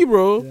 I'm telling you,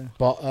 bro. Yeah.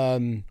 But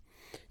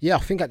I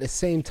think at the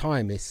same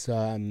time, it's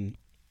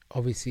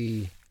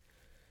obviously,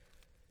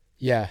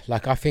 yeah.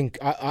 Like, I think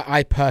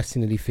I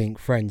personally think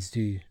friends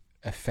do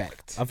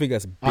affect. I think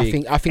that's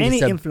big. I think Any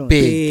it's a influence.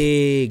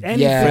 big.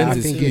 Any Yeah, I friends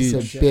is think it's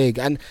huge. a big,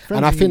 and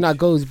Friends I are think huge. that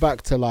goes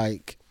back to,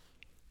 like,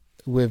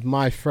 with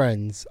my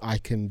friends, I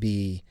can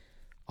be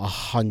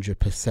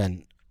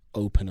 100%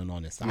 open and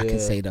honest. I Yeah. can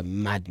say the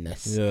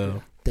madness. Yeah.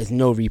 There's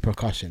no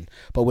repercussion.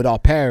 But with our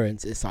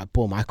parents, it's like,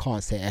 boom, I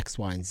can't say X,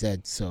 Y, and Z.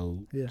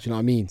 So, Yeah. do you know what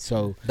I mean?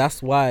 So,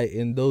 That's why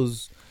in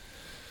those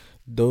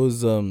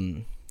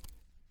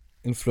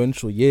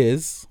influential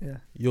years, Yeah.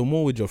 you're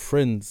more with your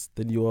friends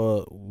than you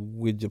are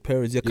with your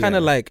parents. You're Yeah. kind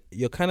of like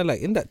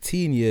in that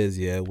teen years,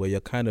 yeah, where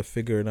you're kind of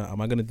figuring out, am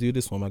I gonna do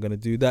this or am I gonna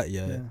do that?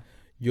 Yeah.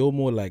 You're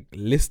more like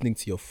listening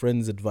to your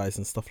friends' advice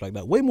and stuff like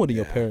that, way more than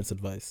your parents'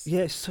 advice.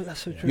 Yeah, so that's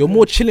so true. You're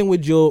more chilling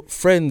with your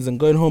friends and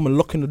going home and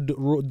locking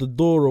the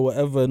door or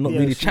whatever, not Yeah,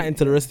 really so- chatting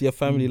to the rest of your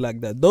family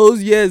like that.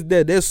 Those years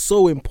they're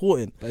so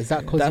important. but is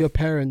that because That- your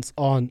parents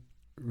aren't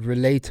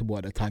relatable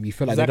at the time? You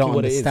feel like Exactly they don't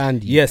what it is.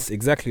 understand you. Yes,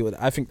 exactly what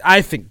I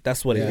think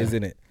that's what Yeah. it is,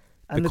 innit?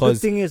 And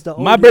because the good thing is that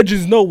My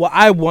brethren know what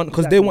I want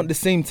because they Exactly. want the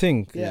same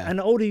thing. Yeah, and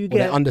the older you Or they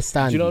get,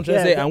 understand Do you know what I'm you.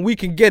 trying to Yeah, say? And we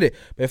can get it.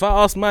 But if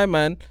I ask my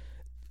man,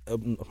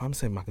 I'm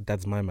saying my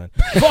dad's my man.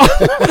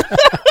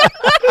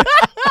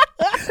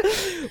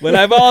 When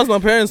if I ask my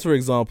parents, for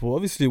example,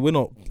 obviously we're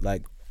not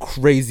like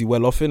crazy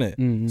well off in it,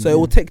 so it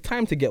will take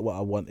time to get what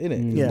I want in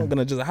it. It's Yeah. not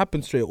gonna just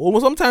happen straight. Or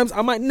sometimes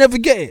I might never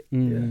get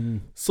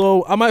it,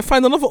 so I might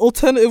find another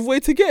alternative way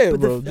to get it, but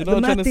bro. Do the you know what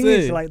I'm mad trying to thing say?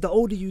 is, like, the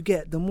older you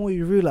get, the more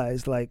you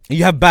realize, like,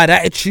 You have bad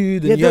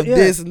attitude and you have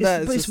this and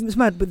that. But It's just- it's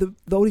mad. But the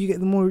older you get,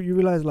 the more you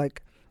realize,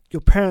 like, your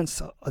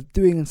parents are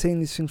doing and saying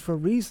these things for a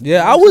reason. yeah, You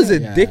know I what I'm was a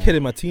saying? Yeah. dickhead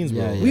in my teens,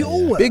 bro. Yeah, yeah, We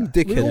all were. Big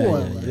dickhead. We all were,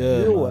 man. man. Yeah,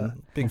 We all man. were.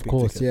 Big, Of big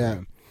course, dickhead, yeah.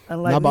 bro.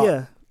 And like, No, but-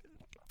 yeah,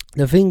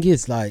 The thing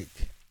is, like,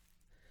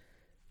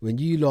 when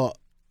you lot,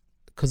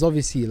 because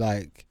obviously,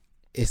 like,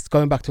 it's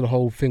going back to the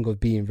whole thing of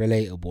being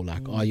relatable.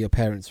 Like, are your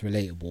parents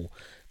relatable?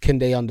 Can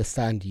they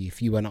understand you if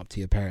you went up to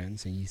your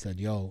parents and you said,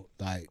 yo,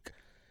 like,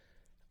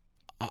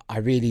 I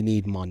really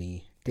need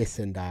money, this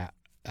and that.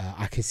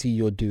 I can see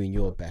you're doing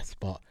your best,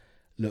 but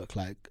look,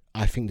 like,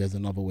 I think there's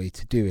another way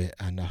to do it.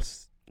 And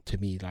that's, to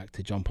me, like,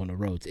 to jump on the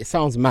roads. It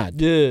sounds mad.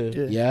 Yeah.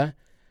 Yeah.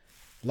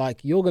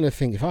 Like, you're gonna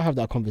think, if I have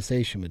that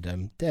conversation with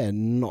them, they're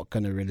not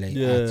gonna relate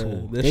at Yeah,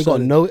 all. they're They got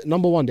shut- no,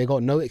 number one, they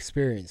got no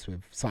experience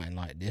with something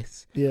like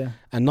this, yeah,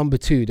 and number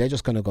two, they're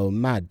just gonna go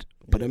mad.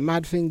 But the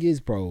mad thing is,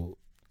 bro,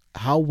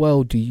 how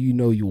well do you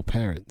know your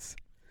parents?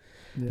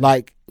 yeah.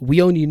 Like,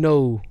 we only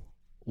know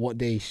what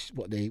they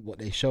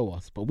show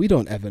us, but we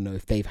don't ever know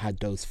if they've had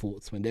those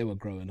thoughts when they were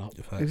growing up,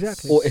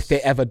 Exactly. or if they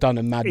ever done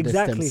a madness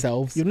Exactly.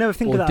 themselves. You'd never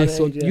think Or of that. this,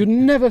 at or that age, yeah. you'd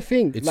never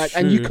think, It's like,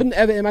 and you true. couldn't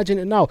ever imagine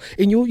it now.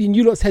 In your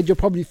lot's head, you're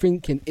probably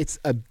thinking it's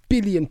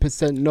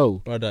 1,000,000,000%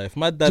 no. Brother, if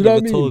my Do dad you know ever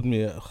what I mean? told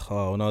me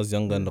when I was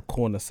younger in the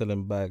corner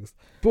selling bags,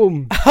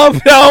 Boom. I'll be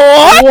like,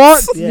 what?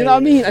 What? Yeah, you know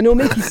what I yeah. mean? And it'll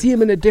make you see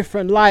him in a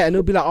different light, and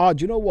it'll be like, oh,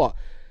 do you know what?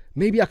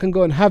 Maybe I can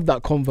go and have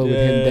that convo with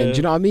him then. Do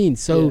you know what I mean?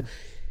 So, Yeah.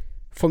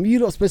 from you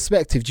lot's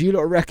perspective, do you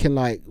lot reckon,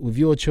 like, with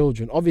your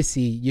children,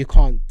 obviously you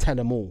can't tell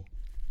them all,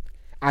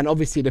 and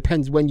obviously it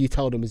depends when you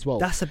tell them as well.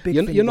 That's a big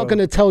You're, thing. you're not bro.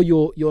 going to tell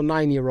your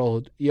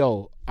 9-year-old,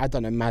 yo, I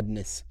done a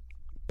madness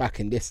back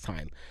in this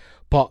time.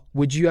 But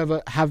would you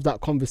ever have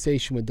that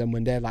conversation with them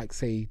when they're like,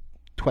 say,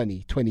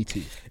 20,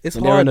 22? It's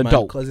when they're hard, an man,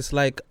 adult? because it's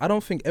like I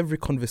don't think every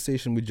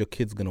conversation with your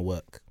kid's gonna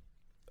work.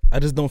 I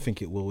just don't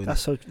think it will. innit?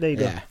 That's so. There you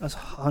go. Yeah. That's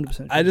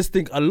 100%. I just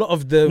think a lot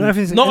of them, Not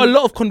everything's- not a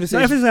lot of Not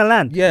conversations. everything's gonna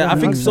land. Yeah, I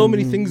think so 100%.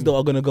 many things though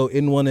are gonna go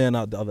in one ear and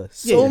out the other.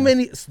 So Yeah.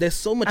 many. There's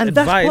so much And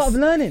advice. that's part of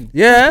learning.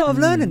 Yeah. That's part of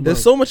learning.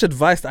 There's bro. so much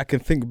advice that I can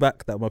think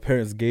back that my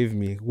parents gave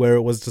me, where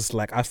it was just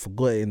like I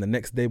forgot it in the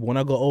next day. But when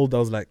I got old, I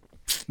was like,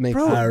 Makes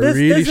Bro, sense. I there's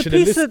really a should have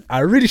piece listened. of- I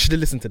really should have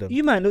listened to them.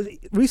 You man,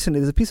 recently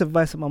there's a piece of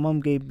advice that my mum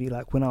gave me,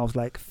 like when I was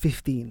like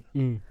 15.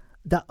 Mm.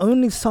 That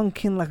only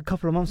sunk in like a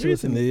couple of months ago. to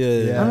Recently, me.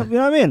 yeah. You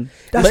know what I mean?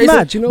 That's But it's a-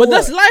 mad. do you know But what?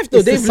 that's life though.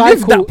 It's the They've lived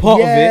cycle. that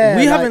part Yeah, of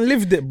it. We like, haven't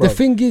lived it, bro. The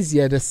thing is,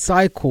 yeah, the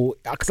cycle,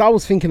 because I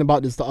was thinking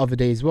about this the other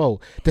day as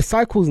well. The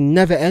cycle's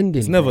never ending.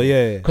 It's never,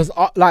 yeah. Because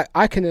like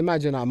I can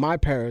imagine that my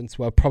parents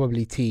were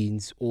probably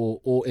teens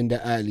or in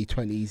their early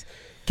 20s,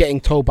 getting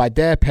told by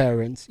their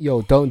parents,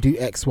 yo, don't do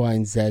X, Y,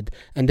 and Z,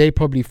 and they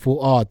probably thought,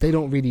 oh, they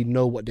don't really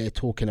know what they're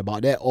talking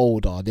about. They're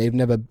older. They've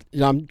never, they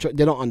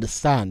don't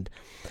understand.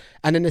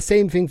 And then the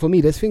same thing for me.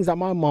 There's things that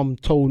my mum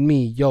told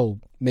me, yo,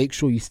 make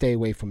sure you stay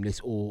away from this,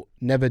 or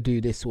never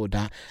do this or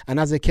that. And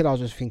as a kid, I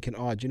was just thinking,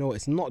 oh, do you know what?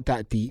 It's not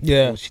that deep.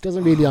 Yeah. She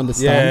doesn't really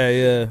understand.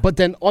 Yeah. But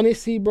then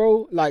honestly,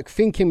 bro, like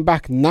thinking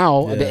back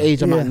now at the Yeah.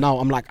 age I'm Yeah. at now,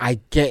 I'm like, I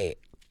get it.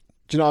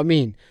 Do you know what I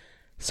mean?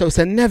 So it's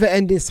a never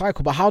ending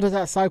cycle. But how does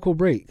that cycle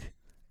break?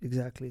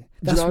 Exactly. you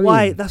That's know what I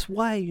why. mean? That's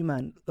why you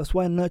man. That's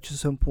why nurture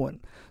is so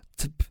important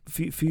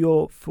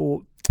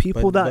for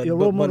people that your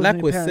role but models. like and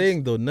your we're parents.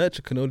 saying though,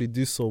 nurture can only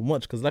do so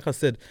much. Because like I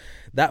said,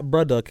 that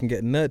brother can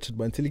get nurtured,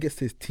 but until he gets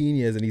to his teen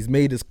years and he's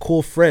made his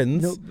core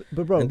friends, No,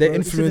 but bro, and they're bro,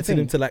 this is the influencing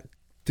him thing. to like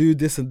do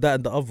this and that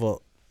and the other.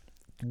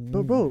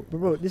 But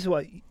bro, this is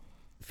why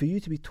for you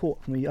to be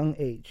taught from a young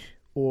age,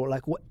 or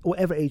like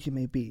whatever age it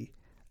may be,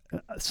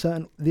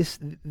 certain this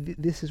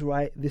is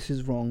right, this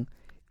is wrong.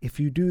 If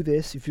you do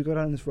this, if you go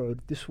down this road,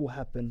 this will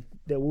happen.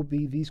 There will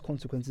be these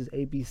consequences,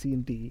 A, B, C,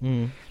 and D.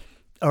 Mm.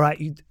 All right,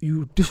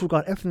 you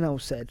disregard everything that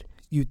was said.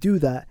 You do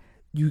that.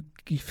 You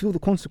feel the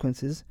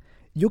consequences.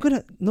 You're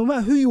gonna, no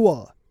matter who you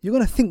are, you're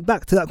gonna think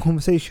back to that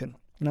conversation.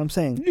 You know what I'm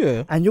saying?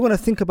 Yeah. And you're gonna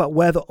think about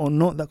whether or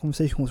not that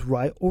conversation was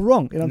right or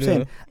wrong. You know what I'm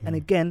saying? And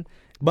again,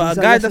 But these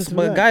a are guy lessons to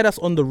learn. that's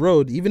on the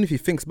road, even if he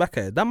thinks back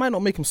at it, that might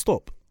not make him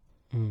stop.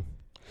 Mm.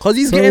 Cause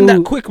he's So- getting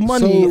that quick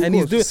money so- and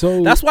he's doing.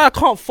 so- That's why I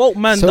can't fault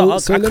man. so I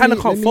let kind of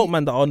me- can't let fault me-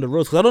 man that are on the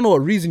road because I don't know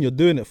what reason you're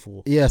doing it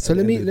for. Yeah, so at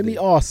the let me end of the day.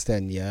 ask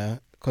then, yeah,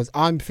 because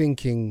I'm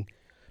thinking,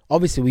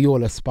 obviously we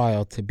all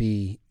aspire to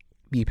be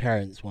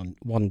parents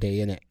one day,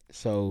 innit?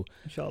 So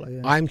Inshallah,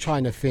 yeah. I'm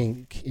trying to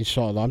think,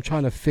 inshallah,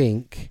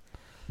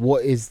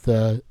 what is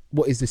the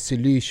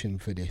solution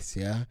for this,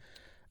 yeah?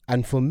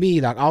 And for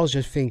me, like, I was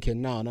just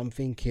thinking now, and I'm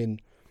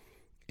thinking,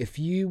 if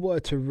you were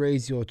to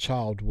raise your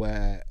child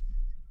where,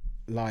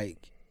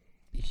 like,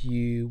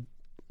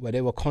 where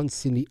they were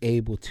constantly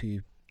able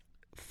to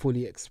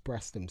fully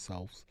express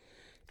themselves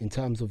in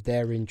terms of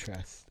their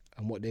interests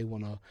and what they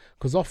want to,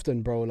 because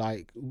often, bro,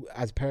 like,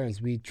 as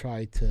parents, we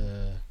try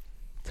to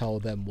tell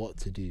them what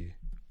to do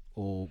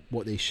or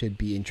what they should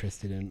be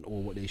interested in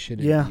or what they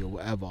shouldn't Yeah. be or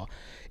whatever.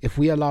 If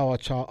we allow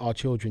our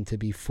children to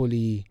be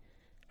fully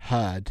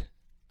heard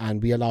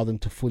and we allow them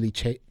to fully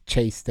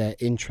chase their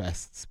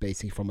interests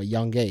basically from a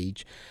young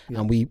age,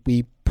 and we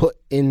put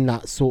in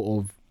that sort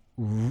of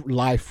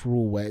life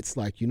rule where it's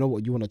like, you know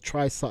what, you want to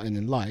try something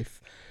in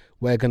life,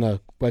 we're gonna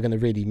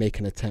really make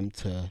an attempt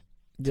to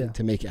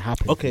make it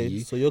happen for Okay,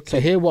 you. so you're So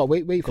here, what?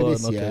 Wait go for on,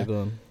 this, okay, yeah.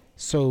 go on.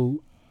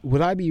 So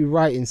would I be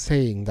right in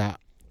saying that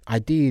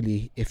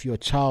ideally, if your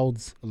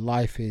child's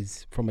life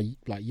is from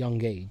a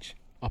young age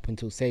up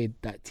until say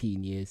that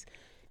teen years,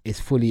 is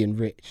fully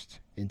enriched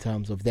in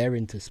terms of they're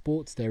into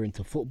sports, they're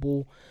into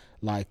football,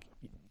 like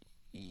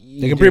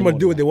They can pretty much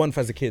do what they want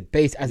as a kid.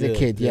 Based as a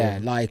kid, yeah.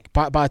 Like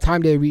by the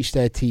time they reach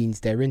their teens,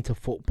 they're into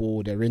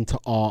football, they're into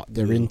art,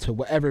 they're into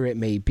whatever it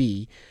may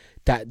be.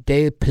 That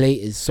their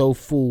plate is so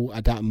full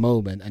at that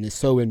moment and is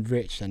so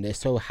enriched and they're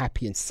so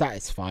happy and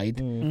satisfied.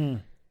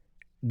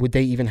 Would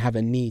they even have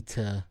a need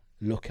to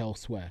look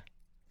elsewhere?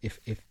 If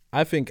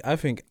I think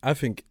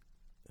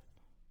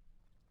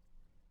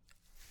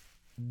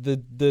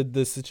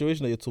the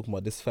situation that you're talking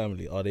about, this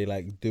family, are they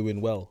like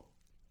doing well?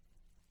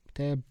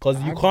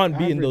 Because you can't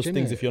be in those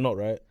things if you're not,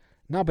 right?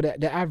 No, but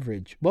they're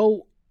average.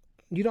 Well,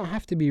 you don't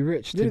have to be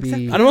rich to be.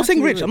 I'm not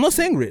saying rich. I'm not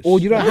saying rich. Or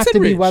you don't I'm have not to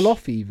be saying well rich.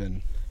 off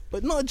even.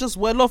 But not just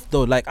well off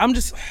though. Like I'm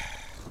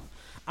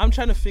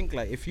trying to think,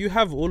 like, if you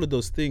have all of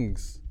those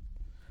things,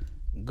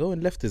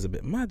 going left is a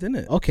bit mad, isn't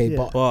it? Okay,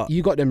 Yeah. but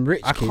you got them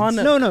rich I kids. can't.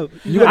 No.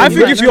 You I got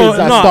think rich if you're kids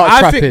that no, start I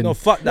trapping. think no,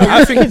 fuck that.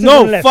 I think Kids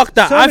no, on left. fuck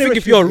that. So I many think rich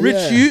if you're a kids, rich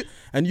yeah. you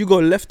and you go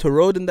left to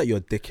road and that, you're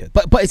a dickhead.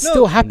 But it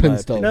still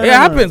happens No, though. no, it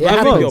happens. It I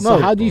think happens. you're So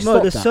broke, how do you bro. No,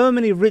 stop there's that? so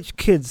many rich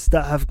kids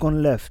that have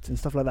gone left and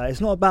stuff like that.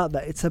 It's not about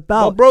that. It's But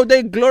about bro,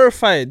 they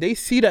glorify it. They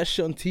see that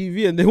shit on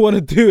TV and they want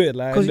to do it.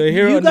 Like, because and they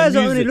hear it you on the guys are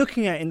only music.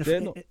 looking at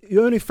They're not-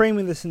 you're only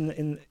framing this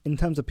in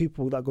terms of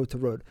people that go to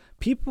road.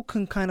 People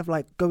can kind of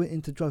like go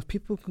into drugs.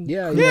 People can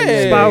Yeah, can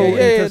yeah, spiral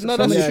yeah, into no, so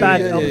that's many true.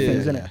 bad Yeah, other yeah,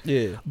 things, yeah,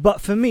 innit? Yeah.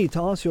 But for me,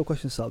 to answer your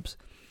question, Subs,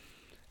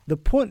 the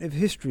point of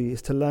history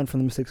is to learn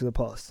from the mistakes of the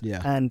past.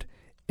 Yeah. And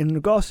in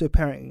regards to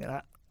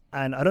parenting,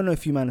 and I don't know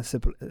if you man are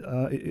similar.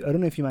 I don't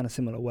know if you man are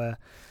similar. Where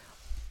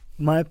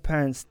my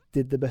parents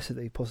did the best that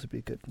they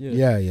possibly could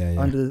Yeah.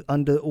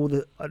 under all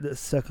the other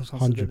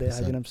circumstances that they had. 100%.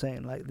 You know what I'm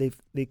saying? Like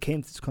they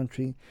came to this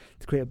country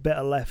to create a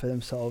better life for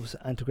themselves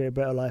and to create a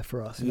better life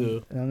for us. You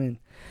know what I mean?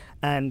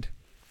 And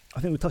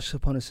I think we touched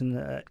upon this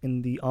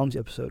in the Arms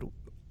episode,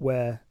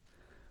 where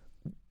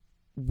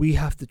we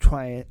have to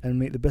try and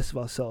make the best of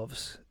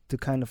ourselves to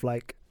kind of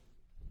like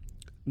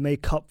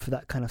make up for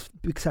that kind of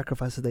big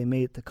sacrifices they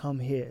made to come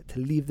here, to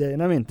leave their, you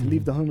know what I mean, to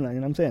leave the homeland,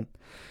 you know what I'm saying?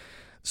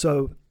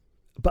 So,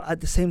 but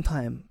at the same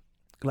time,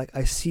 like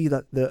I see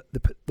that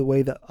the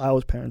way that I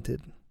was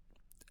parented,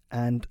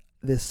 and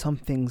there's some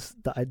things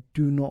that I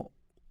do not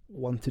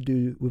want to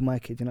do with my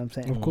kids, you know what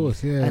I'm saying? Of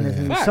course, yeah. And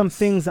there's Facts. some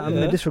things that I'm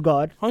going Yeah. to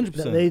disregard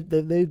 100%.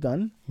 that they've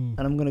done, and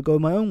I'm going to go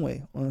my own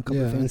way on a couple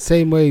Yeah, of and things.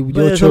 same way with But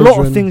your there's children. a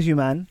lot of things, you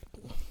man,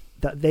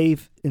 that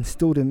they've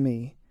instilled in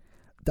me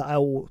that I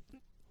will,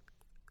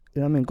 you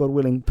know what I mean, God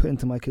willing, put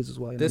into my kids as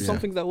well. You know? There's Yeah.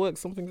 something that works,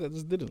 something that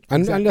just didn't.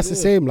 And Exactly. that's the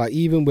same, like,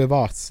 even with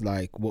us,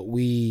 like, what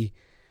we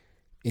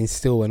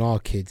instill in our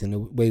kids and the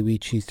way we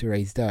choose to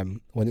raise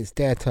them, when it's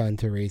their turn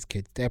to raise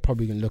kids, they're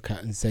probably going to look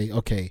at and say,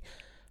 okay,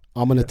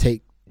 I'm going to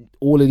take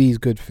all of these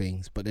good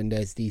things, but then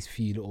there's these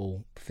few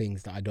little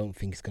things that I don't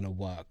think is going to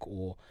work.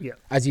 Or,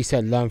 as you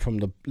said, learn from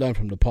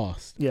the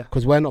past. Yeah.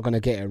 Because we're not going to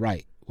get it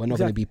right. We're not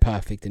going to be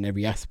perfect in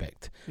every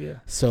aspect. Yeah.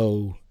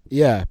 So,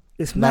 yeah.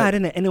 It's mad,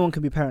 isn't it? Anyone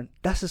can be parent.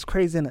 That's just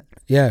crazy, isn't it?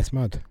 Yeah, it's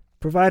mad.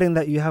 Providing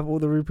that you have all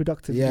the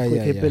reproductive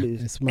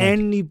capabilities. It's mad.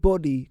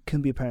 Anybody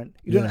can be a parent.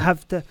 You don't Yeah.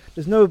 have to,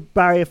 there's no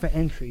barrier for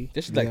entry.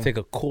 They should like Yeah. take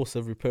a course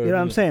every parent. You know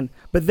what I'm saying?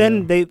 But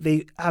then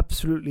they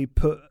absolutely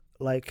put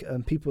like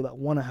people that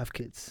want to have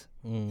kids,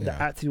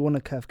 that actually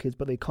want to have kids,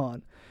 but they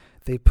can't.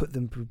 They put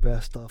them through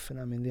bare stuff, and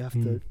I mean, they have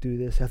to do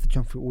this, they have to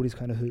jump through all these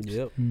kind of hoops.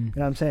 Yep. You know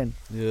what I'm saying?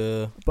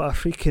 Yeah. But a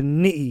freaking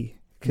nitty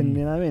can,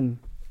 you know what I mean?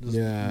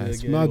 Yeah,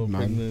 it's get mad, more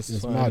man. pregnant, It's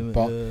fine, mad,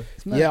 but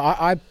It's mad. yeah,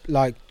 I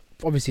like,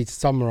 obviously, to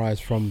summarize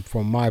from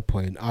my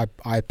point,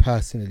 I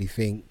personally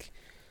think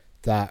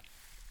that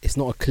it's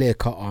not a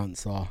clear-cut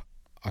answer.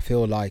 I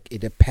feel like it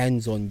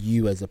depends on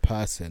you as a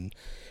person,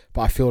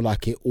 but I feel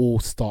like it all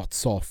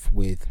starts off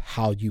with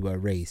how you were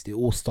raised. It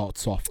all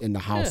starts off in the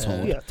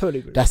household. Yeah, totally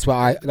agree. That's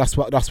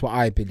what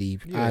I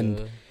believe.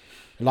 And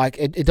like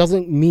it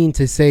doesn't mean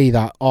to say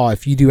that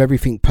if you do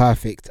everything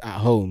perfect at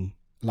home,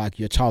 like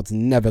your child's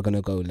never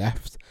gonna go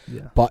left.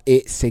 Yeah. But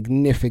it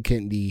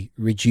significantly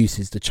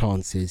reduces the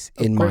chances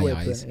in Great my way of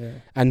eyes. putting it, yeah.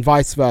 And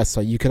vice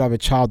versa. You could have a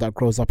child that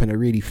grows up in a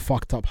really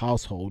fucked up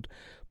household,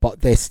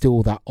 but there's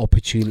still that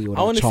opportunity or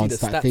I want that to see chance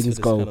the that stats things for this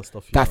go kind of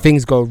stuff.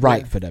 things go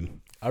right for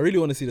them. I really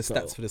want to see the So-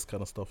 stats for this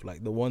kind of stuff.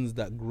 Like the ones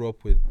that grew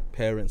up with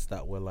parents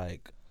that were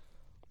like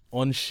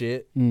on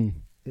shit.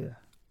 Yeah.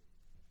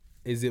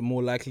 Is it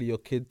more likely your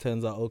kid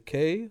turns out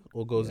okay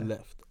or goes Yeah.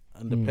 left?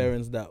 And the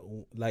parents that,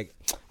 like,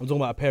 I'm talking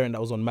about a parent that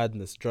was on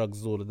madness,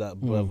 drugs, all of that,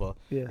 whatever.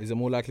 Yeah. Is it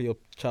more likely your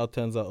child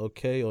turns out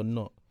okay or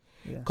not?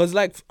 Yeah. Because,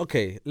 like,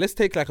 okay, let's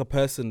take, like, a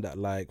person that,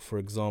 like, for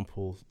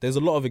example, there's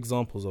a lot of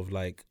examples of,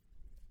 like,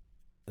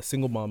 a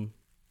single mom,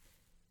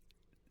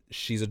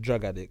 she's a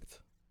drug addict,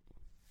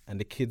 and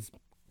the kid's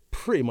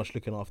pretty much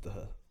looking after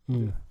her.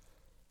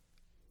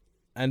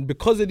 And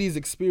because of these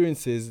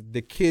experiences,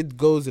 the kid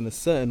goes in a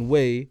certain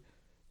way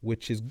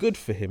which is good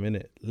for him,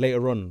 innit?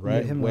 Later on,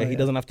 right? Where he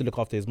doesn't have to look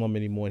after his mom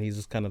anymore, and he's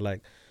just kind of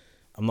like,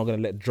 I'm not going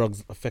to let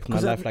drugs affect my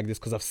life like this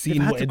because I've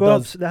seen what it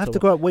does. They have to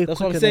grow up way quicker.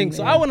 That's what I'm saying.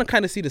 So I want to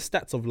kind of see the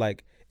stats of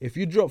like, if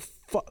you grew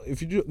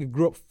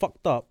up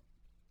fucked up,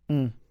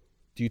 do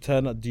you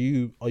turn out?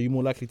 Are you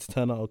more likely to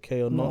turn out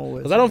okay or not?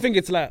 Because I don't think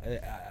it's like,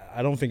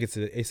 I don't think it's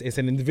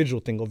an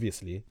individual thing,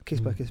 obviously. Case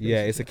by case.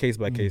 Yeah, it's a case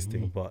by case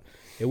thing, but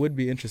it would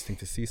be interesting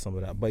to see some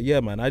of that. But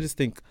yeah, man, I just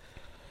think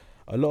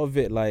a lot of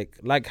it,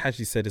 like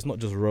Hashi said, it's not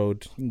just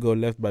road. You can go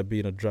left by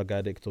being a drug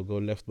addict or go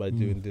left by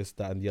doing this,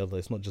 that, and the other.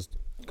 It's not just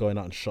going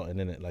out and shotting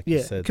in it, like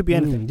you said. It could be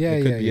anything.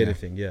 It could be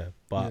anything, yeah.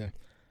 But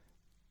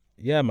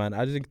yeah, man,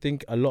 I just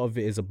think a lot of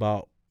it is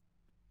about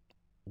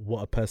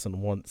what a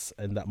person wants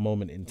in that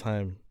moment in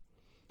time.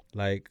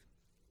 Like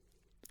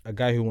a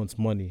guy who wants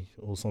money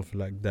or something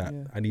like that.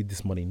 I need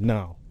this money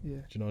now. Yeah.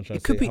 Do you know what I'm trying It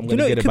to could say? be. I'm You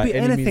know, gonna it get it could by be any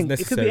means anything. It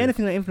necessary. could be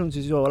anything that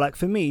influences you. Like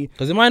for me,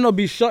 because it might not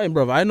be shotting,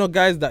 bro. I know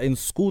guys that in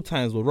school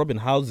times were robbing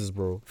houses,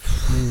 bro.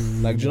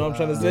 Like, do you know what I'm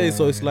trying to say?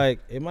 So it's like,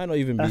 it might not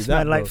even be that's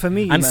that, mad. Like bro. for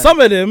me, And man, some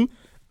of them,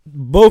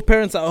 both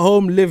parents at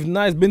home live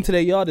nice, been to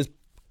their yard,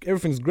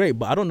 everything's great.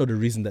 But I don't know the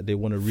reason that they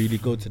want to really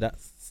go to that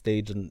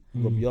stage and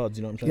rob yards.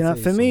 You know what I'm trying to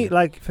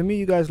say? for me,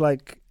 you guys,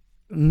 like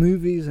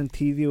movies and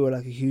TV were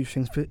like a huge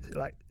thing.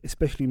 Like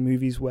especially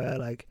movies where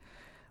like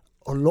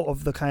a lot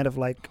of the kind of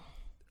like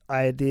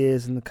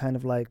ideas and the kind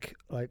of like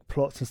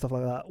plots and stuff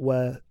like that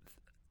were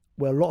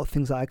a lot of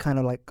things that I kind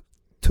of like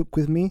took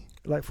with me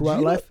like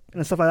throughout life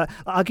and stuff like that.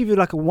 I'll give you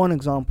like one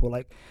example,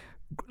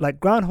 like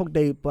Groundhog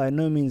Day by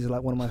no means is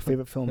like one of my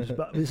favorite films,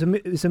 but it's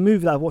a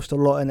movie that I've watched a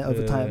lot in it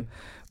over time.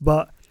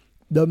 But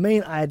the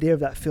main idea of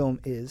that film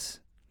is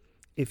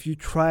if you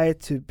try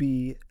to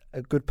be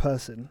a good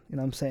person, you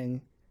know what I'm saying?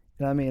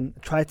 You know what I mean?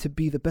 Try to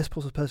be the best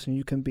possible person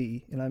you can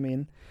be, you know what I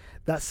mean?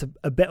 That's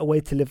a better way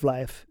to live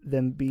life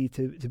than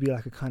to be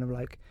like a kind of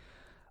like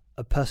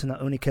a person that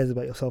only cares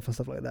about yourself and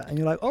stuff like that. And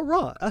you're like, oh,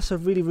 right, that's a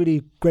really,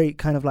 really great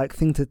kind of like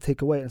thing to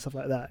take away and stuff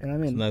like that. You know what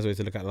I mean? It's a nice way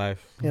to look at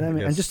life. You know what I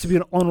mean? And just to be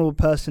an honourable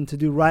person, to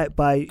do right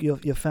by your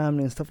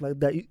family and stuff like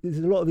that. There's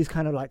a lot of these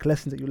kind of like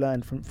lessons that you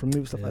learn from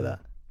movies, stuff like that.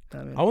 You know what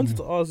I mean? I wanted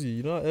to ask you,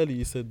 you know how earlier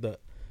you said that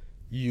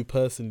you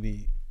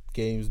personally,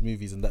 games,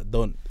 movies and that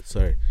don't,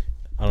 sorry,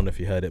 I don't know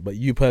if you heard it, but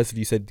you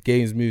personally said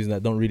games, movies and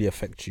that don't really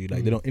affect you.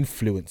 Like they don't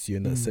influence you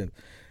in that sense.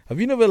 Have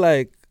you never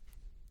like,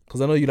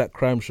 because I know you like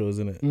crime shows,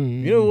 innit? You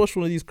never watch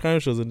one of these crime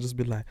shows and just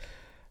be like,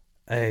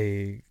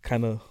 hey, I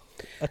kind of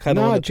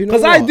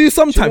because I do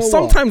sometimes.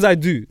 Sometimes I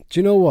do. Do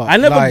you know what? I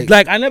never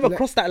I never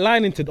crossed that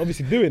line into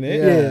obviously doing it.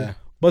 Yeah.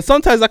 But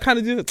sometimes I kind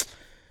of do it.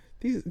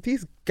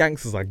 These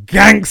gangsters are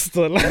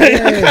gangster. Like,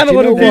 I kind of do you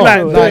want to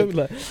know be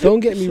what? like, Don't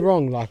get me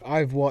wrong. Like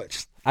I've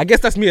watched. I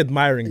guess that's me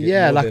admiring it.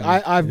 Yeah, more like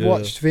than- I've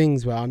watched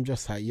things where I'm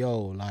just like, yo,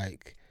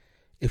 like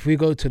if we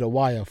go to The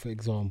Wire, for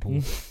example,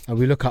 and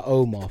we look at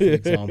Omar, for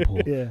example,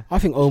 I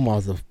think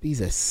he's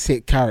a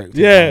sick character.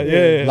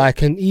 Yeah.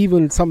 Like, and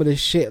even some of the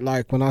shit,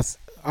 like when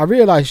I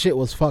realized shit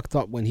was fucked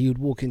up when he would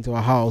walk into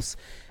a house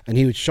and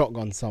he would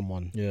shotgun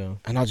someone. Yeah.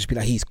 And I'd just be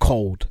like, he's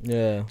cold.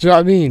 Yeah. Do you know what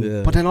I mean?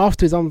 Yeah. But then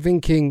afterwards, I'm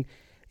thinking,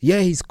 yeah,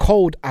 he's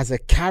cold as a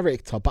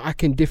character, but I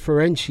can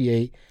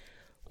differentiate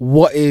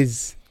what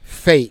is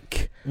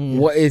fake,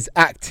 what is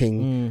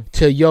acting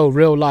to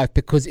real life.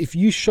 Because if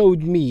you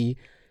showed me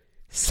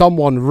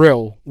someone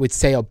real with,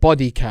 say, a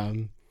body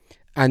cam,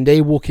 and they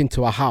walk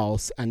into a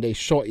house and they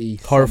shotty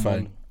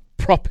Horrifying.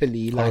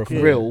 properly, like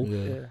Horrifying. real,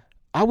 Yeah.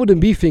 I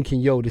wouldn't be thinking,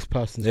 yo, this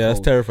person's Yeah, cold.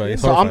 it's terrifying.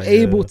 It's So I'm horrifying,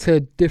 able yeah. to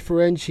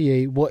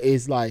differentiate what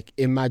is like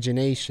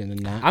imagination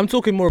and that. I'm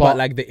talking more But- about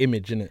like the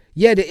image, innit?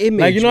 Yeah, the image.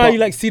 Like, you know how but- you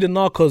like see the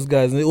Narcos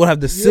guys and they all have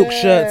the silk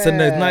shirts and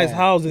there's nice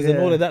houses and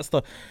all of that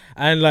stuff.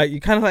 And like, you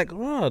kind of like,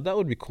 oh, that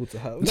would be cool to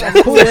have.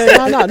 Of course,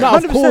 no, of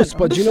 100%, course.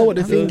 But do you know what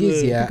the thing 100%.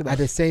 is? Yeah, Think of that. at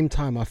the same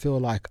time, I feel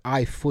like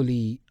I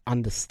fully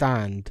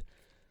understand,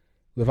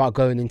 without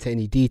going into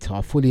any detail,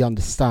 I fully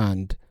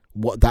understand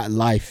what that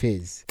life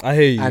is. I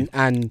hear you.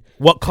 And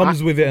what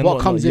comes with it and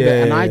what comes with yeah,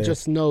 it. And yeah, I yeah.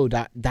 just know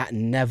that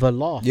never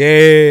lasts.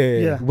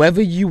 Yeah.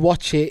 Whether you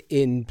watch it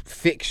in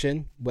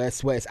fiction, where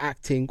it's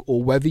acting,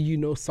 or whether you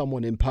know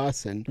someone in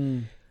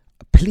person,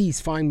 please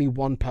find me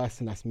one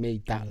person that's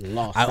made that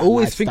last. I that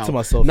always think to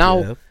lifestyle.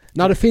 myself,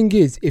 Now the thing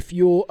is, if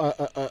you're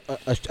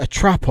a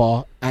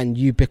trapper and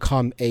you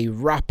become a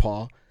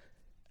rapper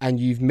and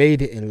you've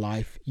made it in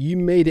life, you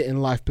made it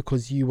in life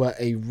because you were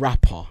a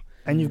rapper.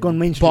 And you've gone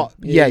mainstream. But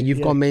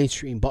you've gone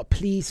mainstream. But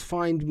please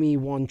find me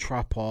one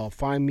trapper,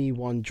 find me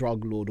one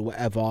drug lord or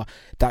whatever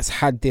that's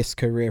had this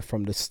career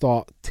from the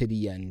start to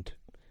the end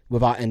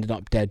without ending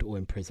up dead or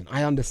in prison.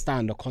 I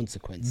understand the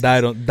consequences.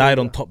 died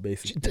on top,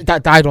 basically.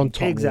 That died on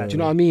top. Exactly. Do you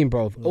know what I mean,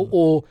 bro?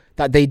 Or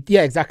that they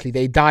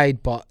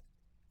died, but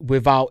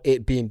without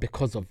it being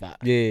because of that.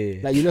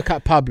 Yeah. Like you look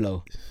at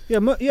Pablo.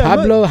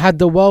 Pablo. had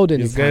the world in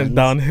He's his going hands,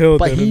 downhill.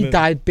 but then, he innit?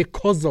 died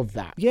because of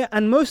that. Yeah,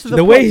 and most of The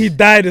the way plots- he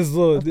died as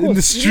well, of in the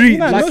course, street.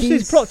 like like most of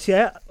his he's-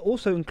 plots,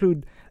 also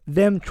include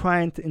them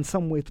trying to, in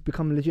some way, to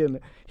become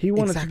legitimate. He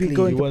wanted Exactly. to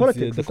go He into wants,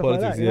 politics the and stuff like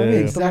that. politics, You know what I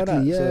mean? yeah. Stuff like that.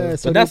 Exactly, yeah.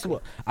 So But that's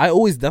what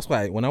that's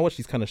why when I watch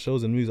these kind of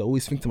shows and movies, I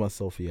always think to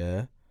myself,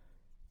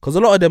 because a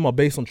lot of them are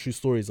based on true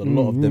stories. A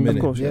lot of them, of innit?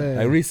 course, yeah.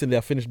 Like recently,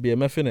 I finished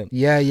BMF, innit?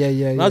 Yeah.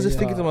 And I was just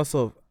thinking to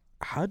myself,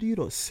 how do you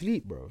not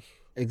sleep, bro?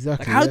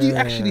 exactly. Like, how do you yeah.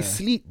 actually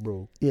sleep,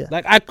 bro? Yeah.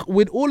 Like,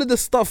 with all of the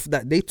stuff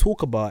that they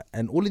talk about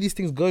and all of these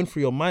things going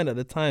through your mind at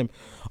the time,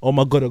 oh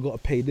my God, I got to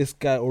pay this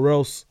guy or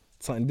else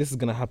this is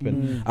going to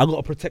happen. I got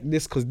to protect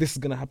this because this is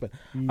going to happen.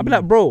 I'll be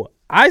like, bro,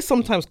 I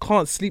sometimes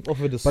can't sleep off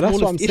of the But smallest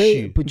that's what I'm issue.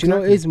 saying. But you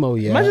know,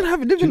 Ismo, yeah. Imagine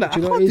having living that.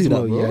 Do you I know can't do that,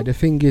 Ismo, bro. yeah? The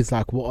thing is,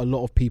 like, what a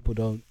lot of people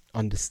don't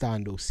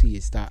understand or see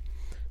is that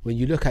when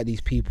you look at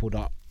these people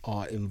that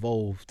are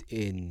involved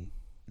in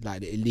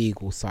like the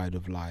illegal side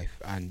of life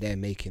and they're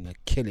making a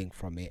killing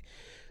from it,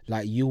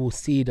 like you will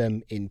see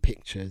them in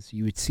pictures,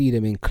 you would see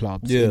them in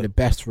clubs, in the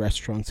best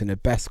restaurants, in the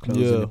best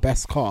clothes, in the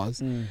best cars,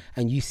 and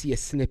you see a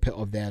snippet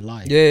of their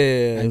life.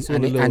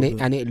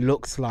 And it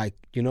looks like,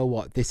 you know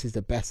what, this is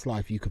the best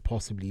life you could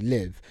possibly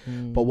live.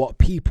 But what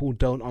people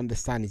don't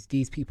understand is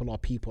these people are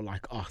people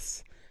like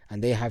us,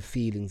 and they have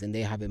feelings and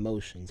they have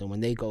emotions, and when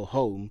they go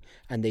home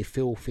and they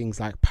feel things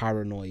like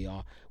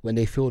paranoia, when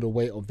they feel the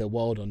weight of the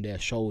world on their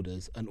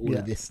shoulders and all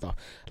of this stuff,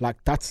 like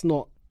that's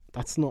not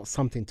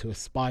something to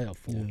aspire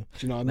for. Do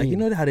you know what I mean? You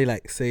know how they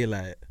like say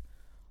like,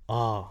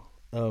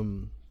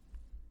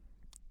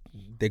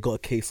 they got a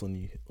case on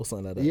you or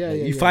something like that. Yeah, Like,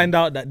 yeah, you yeah. find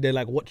out that they're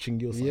like watching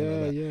you or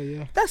something like that.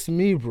 yeah. That's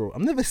me, bro.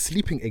 I'm never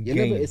sleeping again.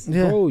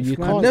 Bro, you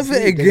Man, can't never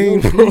sleep.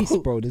 again, There's no bro. peace,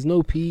 bro. There's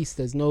no peace.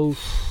 There's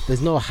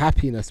no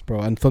happiness, bro.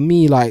 And for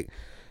me, like,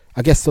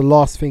 I guess the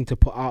last thing to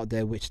put out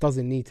there, which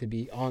doesn't need to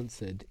be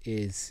answered,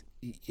 is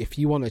if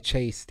you want to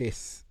chase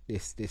this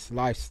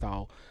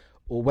lifestyle,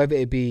 or whether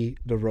it be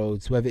the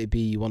roads, whether it be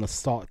you want to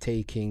start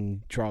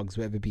taking drugs,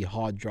 whether it be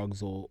hard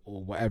drugs or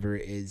whatever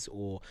it is,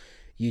 or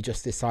you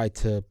just decide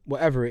to,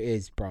 whatever it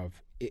is, bruv,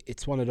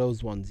 it's one of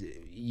those ones.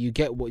 You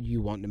get what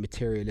you want, the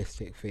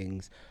materialistic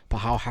things, but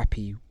how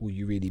happy will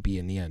you really be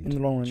in the end? In the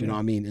long run, do you know what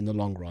I mean? In the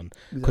long run.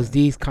 Because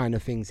Exactly. these kind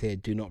of things here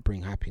do not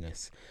bring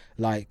happiness.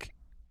 Like,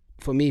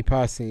 for me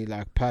personally,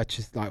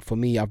 for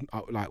me, I've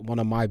like one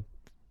of my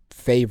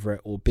favorite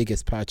or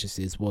biggest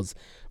purchases was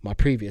my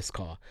previous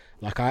car.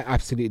 Like, I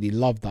absolutely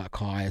loved that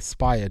car. I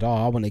aspired,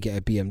 I want to get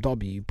a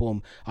BMW.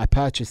 Boom, I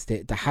purchased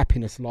it. The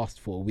happiness lasts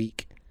for a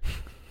week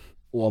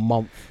or a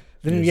month.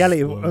 Then in Yes,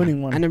 reality, of bro.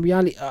 owning one. And in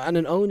reality, and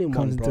an owning one,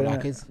 Comes bro, to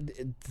like, that. it's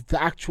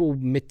the actual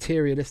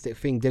materialistic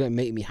thing didn't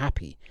make me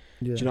happy.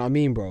 Yeah. Do you know what I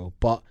mean, bro?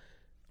 But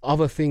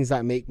other things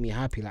that make me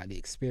happy, like the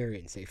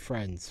experience, say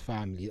friends,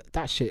 family,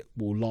 that shit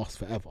will last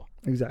forever.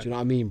 Do Exactly. you know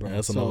what I mean, bro? Yeah,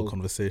 that's So another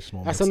conversation.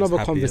 What that's makes us another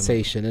happy, innit?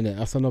 conversation, innit?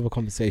 That's another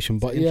conversation.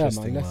 But yeah,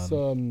 man, Interesting,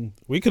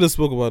 let's We could have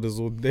spoke about this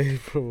all day,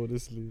 bro.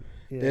 Honestly.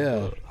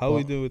 yeah. How are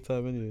we But- doing with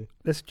time anyway?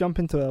 Let's jump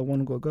into a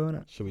one go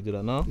innit? Should we do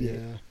that now? Yeah,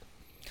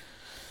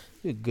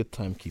 You're a good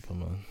timekeeper,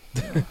 man.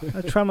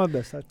 I try my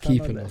best.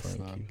 keeping my best. us,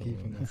 man, Keeping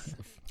keeping us.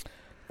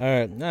 All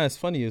right. Nah, it's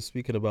funny you're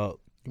speaking about.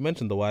 You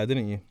mentioned The Wire,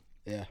 didn't you?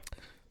 Yeah.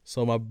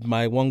 So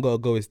my one gotta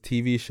go is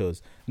TV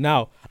shows.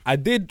 Now I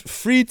did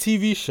 3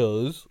 TV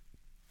shows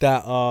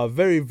that are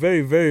very,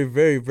 very, very,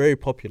 very, very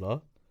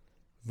popular,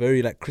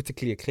 very like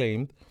critically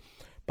acclaimed.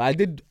 But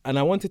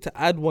I wanted to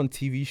add one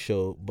TV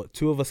show, but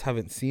 2 of us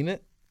haven't seen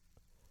it.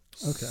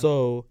 Okay.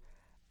 So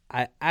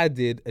I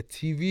added a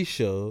TV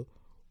show,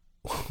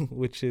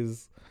 which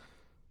is,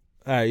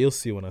 all right, you'll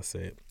see when I say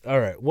it. All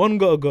right, one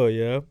gotta go,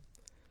 yeah.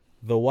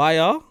 The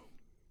Wire,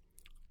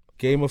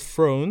 Game of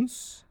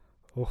Thrones,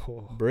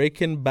 Oh,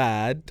 Breaking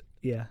Bad.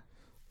 yeah.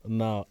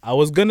 Now, I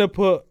was gonna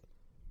put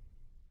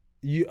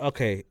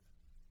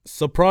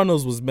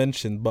Sopranos was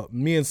mentioned, but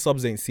me and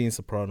Subs ain't seen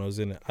Sopranos,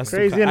 innit? I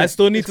Crazy,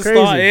 still need It's to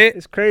crazy. start it.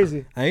 It's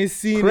crazy. I ain't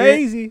seen it.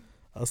 Crazy.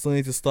 I still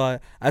need to start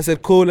it. I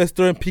said, cool, let's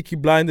throw in Peaky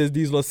Blinders.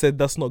 These lot said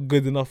that's not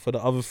good enough for the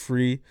other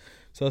 3.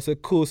 So I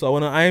said, cool. So I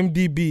went on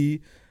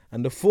IMDb,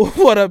 and the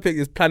 4th one I picked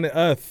is Planet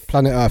Earth.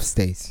 Planet Earth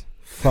stays.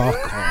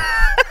 Fuck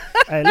off.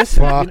 Hey,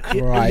 listen, Fuck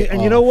right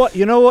and you know what?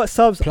 You know what,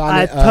 Subs?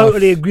 Planet I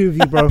totally agree with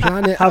you, bro.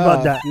 Planet How about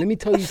Earth. that? Let me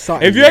tell you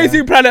something. If you ain't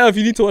seen Planet Earth,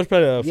 you need to watch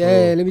Planet Earth.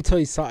 yeah, bro. let me tell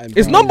you something.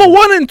 It's bro. number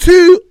 1 and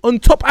 2 on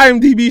top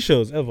IMDb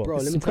shows ever. Bro,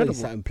 It's let me tell you incredible.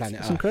 something. Planet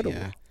It's Earth. incredible.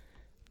 Yeah.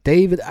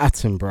 David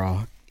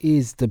Attenborough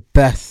is the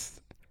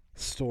best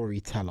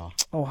storyteller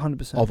Oh,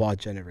 100%. of our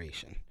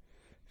generation.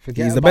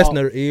 Forget He's the best about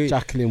narrator.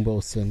 Jacqueline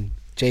Wilson,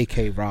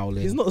 J.K.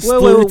 Rowling. He's not a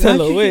Wait, why storyteller.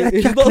 did you Wait, get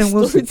he's not a Jacqueline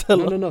Wilson?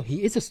 storyteller. No.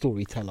 He is a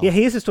storyteller. Yeah,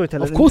 he is a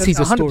storyteller. Of course he's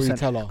a 100%.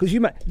 storyteller. Because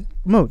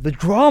the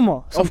drama.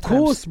 Of sometimes.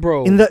 course,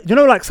 bro.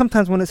 Like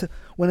sometimes when it's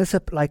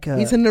like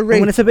He's a when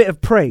narrator. it's a bit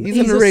of prey. He's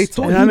a narrator.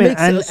 story. You know what I He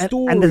mean? makes it a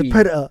story. And there's a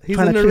predator He's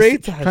trying a to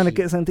narrator, trying to actually.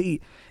 get something to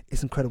eat.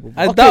 It's incredible.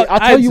 Bro. I Okay, doubt- I'll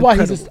tell you why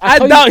incredible. he's a,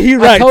 I doubt he I'll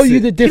writes tell you it.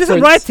 the He difference.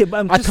 doesn't write it, but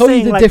I'm I'll just tell you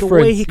saying the like difference. the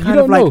way he You kind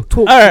don't of like know.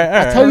 talks. All right.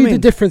 I'll tell I you mean- the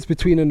difference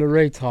between a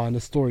narrator and a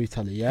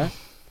storyteller, yeah?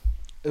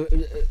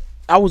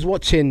 I was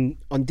watching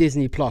on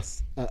Disney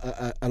Plus,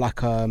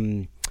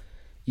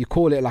 you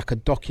call it like a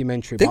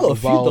documentary They about got a the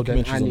few world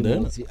and documentaries on there,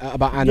 animals,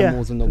 about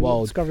animals in the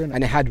world. Discovery, innit?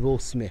 And it had Will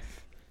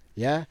Smith,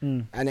 yeah?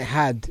 Mm. And it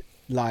had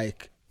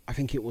like, I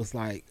think it was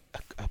like,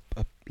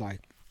 like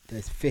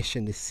there's fish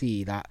in the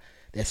sea that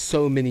there's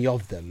so many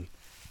of them,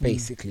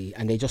 basically,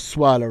 and they just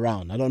swirl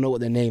around. I don't know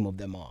what the name of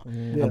them are.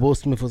 Yeah. And Will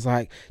Smith was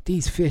like,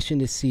 these fish in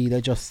the sea,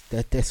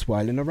 they're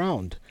swirling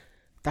around.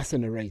 That's a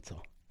narrator.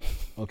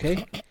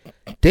 Okay?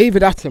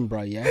 David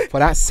Attenborough, yeah, for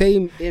that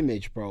same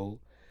image, bro,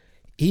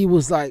 he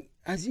was like,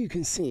 as you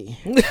can see,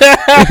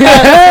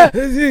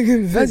 as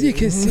you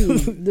can see,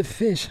 the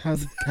fish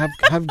have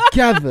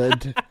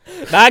gathered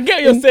Now, I get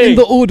what you're in saying.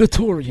 the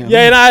auditorium.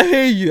 Yeah, and I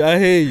hear you.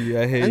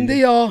 And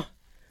they are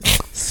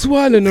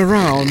swirling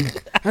around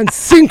and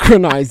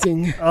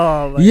synchronizing.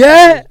 Oh, my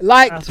Yeah, God.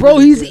 like, That's bro,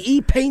 ridiculous.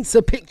 he paints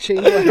a picture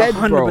in your head,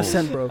 bro.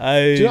 100%, bro. Do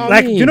you know what I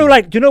Like mean?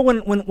 you know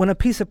when a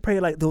piece of prey,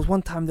 like there was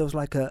one time there was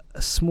like a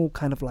small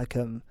kind of like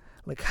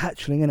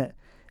hatchling in it,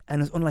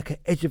 and it's on like an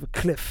edge of a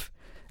cliff,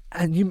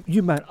 and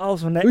you man, I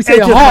was on that We edge say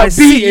of your my heart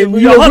seat, beating, your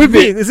you're heart with it.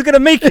 beating. Is it gonna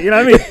make it? You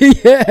know what I mean?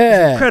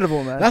 Yeah,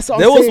 Incredible, man. that's what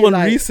There I'm was saying, one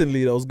like,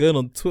 recently that was going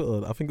on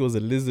Twitter. I think it was a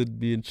lizard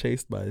being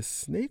chased by a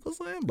snake or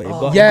something, but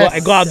Oh. it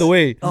Yes. got out of the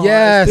way. Oh,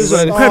 Yes, this was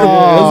Oh. incredible.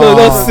 That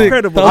was sick.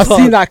 incredible. That was I've seen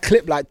hard. that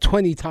clip like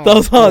 20 times. That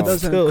was hard. bro.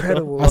 Those are Still.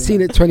 incredible. I've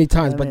seen it 20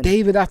 times, I but mean-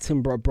 David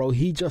Attenborough, bro,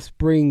 he just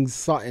brings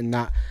something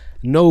that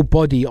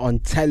nobody on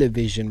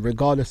television,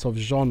 regardless of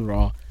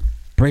genre,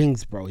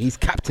 brings, bro. He's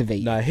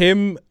captivating. Nah,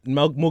 him,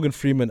 Morgan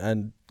Freeman,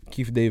 and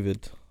Keith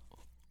David.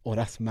 Oh,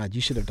 that's mad. You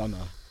should have done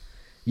that.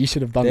 You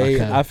should have done They,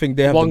 that. I think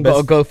they have One the got to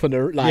best. go for the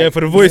like. Yeah, for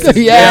the voices.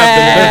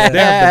 Yeah. They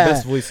have the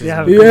best voices. They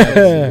have man. the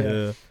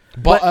best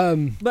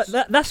Yeah. But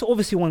that's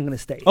obviously one gonna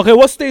stay. Okay,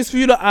 what stays for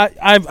you? That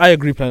I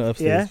agree. Planet Earth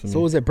stays Yeah. for So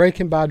me. was it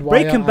Breaking Bad, Wire,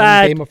 Breaking and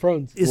Bad Game of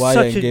Thrones? It's Wire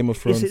such and a Game of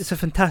Thrones. It's a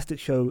fantastic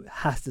show.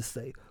 Has to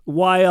stay.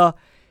 Wire,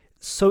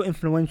 so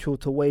influential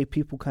to way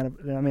people kind of,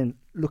 you know what I mean,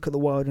 look at the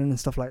world and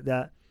stuff like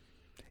that.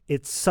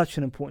 It's such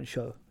an important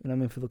show, you know what I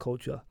mean, for the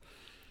culture.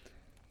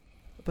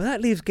 But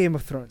that leaves Game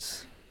of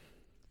Thrones.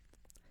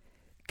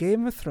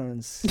 Game of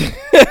Thrones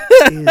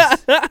is,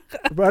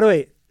 by the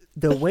way,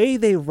 the way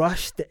they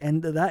rushed the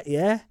end of that,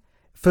 yeah,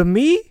 for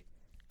me,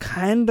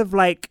 kind of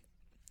like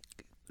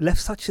left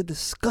such a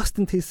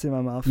disgusting taste in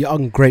my mouth. You're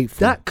ungrateful.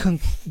 That can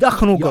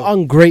all You're go.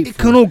 ungrateful. It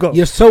can all go.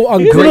 You're so can all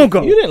ungrateful.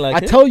 go. You didn't like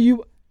I it. tell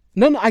you,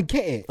 no, I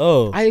get it.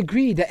 Oh, I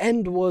agree. The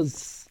end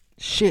was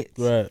shit.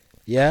 right.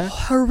 Yeah,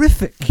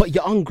 Horrific. but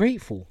you're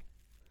ungrateful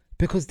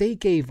because they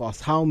gave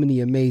us how many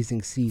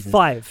amazing seasons.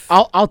 5.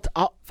 I'm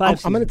Five gonna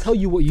seasons. tell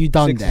you what you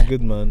done 6 there. is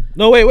good, man.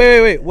 No, wait.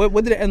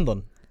 What did it end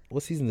on?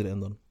 What season did it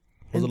end on?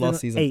 What was the last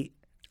season? 8.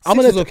 I'm 6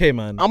 gonna was okay,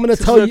 man. I'm gonna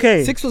 6 tell was you.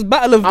 okay. 6 was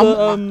Battle of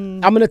I'm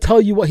gonna tell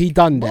you what he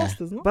done there.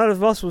 Masters, no? Battle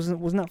of Us wasn't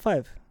that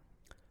 5?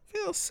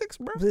 Yeah, 6,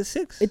 bro. Was it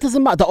 6? It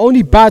doesn't matter. The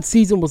only bad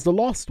season was the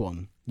last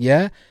one.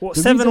 Yeah. What,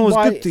 the 7 reason was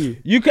why- good to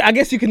you? I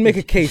guess you can make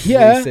a case.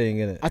 Yeah. Yeah, saying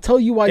innit? I tell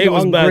you why It you're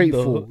was bad,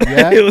 ungrateful. though.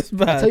 Yeah. It was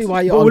bad. I tell you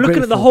why you're But we're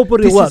looking ungrateful. at the whole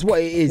body of this work. is what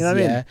it is, You know what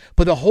I yeah. mean?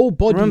 But the whole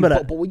body, Remember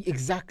that.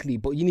 exactly.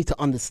 But you need to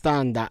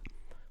understand that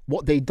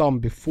what they done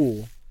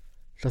before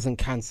doesn't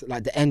cancel.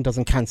 Like the end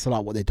doesn't cancel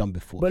out what they done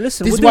before. But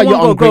listen, this what is do why you you're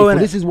want to go, ungrateful. innit?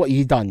 This is what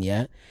he done.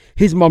 Yeah.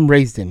 His mum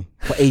raised him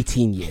for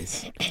 18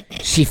 years.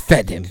 She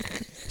fed him.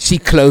 She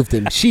clothed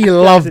him. She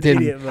loved an him.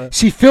 idiot, man.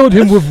 She filled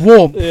him with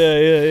warmth.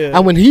 Yeah.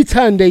 And when he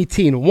turned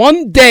 18,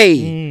 one day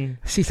Mm,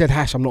 she said,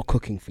 "Hash, I'm not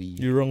cooking for you."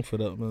 you're wrong for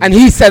that, man. And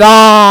he said,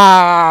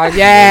 "Ah,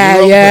 yeah,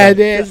 You're wrong yeah, for that.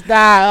 this, that,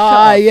 Shut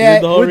ah, up. yeah."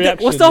 The whole What's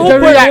reaction, the whole yeah.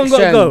 The point? Everyone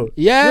gotta reaction, go.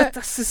 yeah.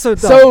 That's just so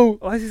dumb. So-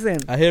 Why is he saying?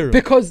 I hear him.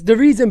 Because the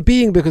reason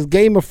being, because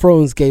Game of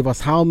Thrones gave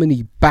us how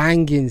many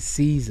banging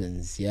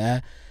seasons,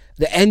 yeah?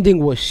 The ending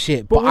was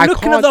shit, But but we're I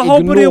looking can't at the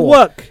whole body of ignore-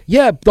 work.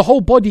 Yeah, the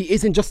whole body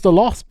isn't just the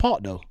last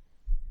part, though.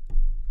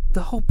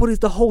 The whole body's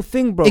the whole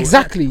thing, bro.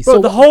 Exactly. Bro,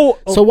 so the whole.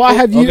 So why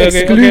have you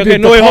Okay. excluded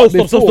No, the wait, part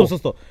hold. before?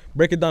 Stop.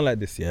 Break it down like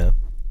this, yeah.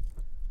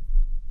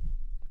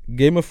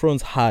 Game of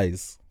Thrones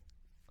highs.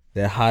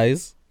 Their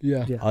highs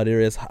Yeah. Yeah. are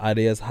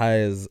they as high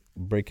as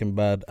Breaking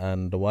Bad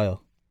and The Wire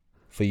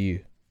for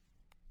you,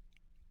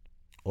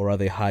 or are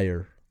they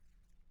higher?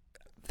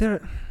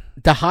 They're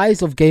the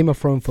highs of Game of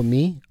Thrones for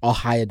me are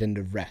higher than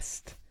the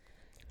rest.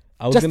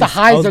 I was Just gonna- the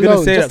highs I was gonna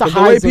alone, say just that, the 'cause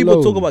the way highs people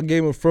alone. talk about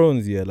Game of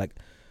Thrones, yeah, like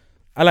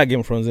I like Game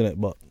of Thrones in it,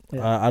 but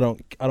Yeah. I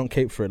don't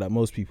cape for it like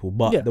most people.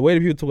 But Yeah. the way that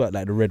people talk about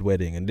like the Red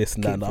Wedding and this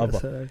and that and the Keep it, other,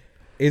 so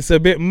it's a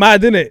bit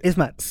mad, isn't it? it's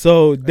mad.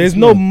 So there's It's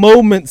no mad.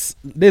 moments.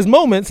 There's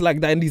moments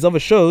like that in these other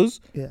shows,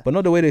 Yeah. but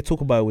not the way they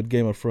talk about it with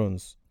Game of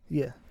Thrones.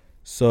 Yeah.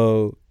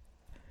 So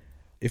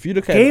if you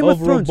look at Game the of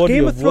overall Thrones. body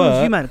Game of of Thrones.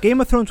 work, You man.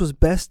 Game of Thrones was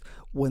best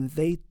when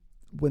they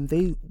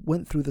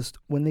went through this.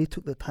 When they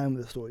took the time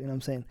with the story. You know what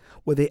I'm saying?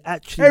 Where they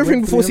actually everything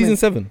went before through, you know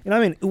season what I mean? 7. You know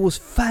what I mean? It was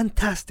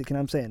fantastic. You know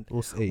what I'm saying?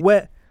 Or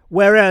 8.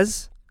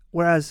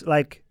 Whereas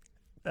like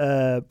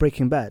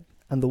Breaking Bad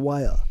and The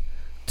Wire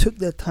took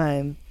their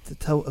time to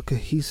tell a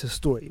cohesive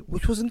story,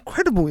 which was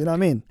incredible. You know what I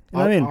mean? You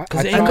know what I mean? Because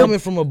I it ain't tried- coming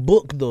from a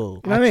book though.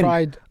 You know what I I mean?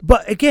 tried.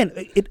 But again,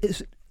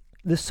 it's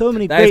there's so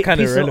many That is great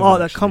kinda pieces of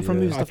irrelevant, art that come actually, from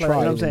yeah. movies I stuff like that. You know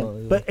what I'm tried,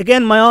 saying? yeah. But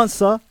again, my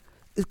answer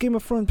is Game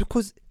of Thrones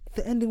because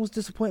the ending was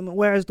disappointment.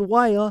 Whereas The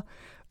Wire,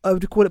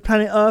 would you call it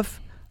Planet Earth,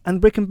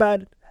 and Breaking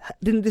Bad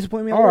didn't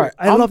disappoint me at All right,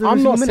 I loved every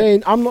single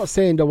minute. I'm not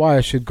saying The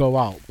Wire should go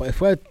out, but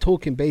if we're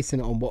talking basing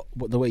it on what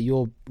the way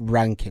you're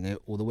ranking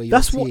it or the way you're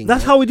That's seeing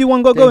that's it, how we do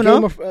one go then now.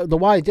 Game of, The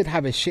Wire did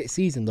have a shit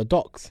season. The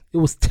Docs, it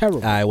was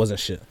terrible. It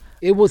wasn't shit.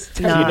 It was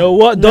terrible. Nah. You know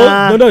what?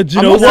 Nah. No. Do you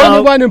I'm know not saying it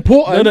what? weren't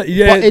important, No,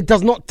 yeah. but it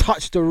does not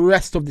touch the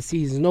rest of the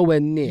season. Nowhere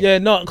near. Yeah,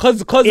 no,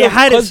 because It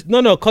had its-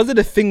 of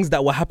the things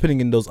that were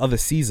happening in those other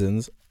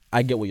seasons.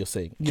 I get what you're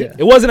saying. Yeah.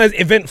 It wasn't as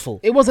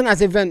eventful. It wasn't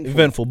as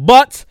eventful.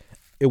 But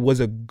it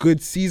was a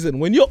good season.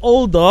 When you're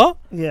older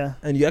Yeah.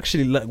 and you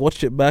actually like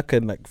watch it back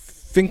and like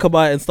think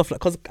about it and stuff like,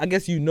 because I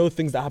guess you know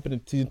things that happened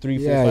in season 3,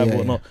 4, Yeah, 5, yeah,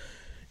 whatnot.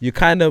 You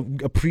kind of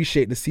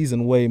appreciate the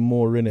season way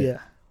more in it. Yeah.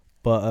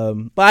 But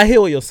I hear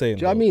what you're saying. Do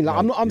you know what I mean?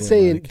 Like, I'm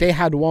saying they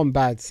had one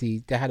bad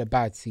season. They had a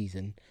bad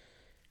season.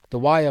 The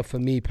Wire, for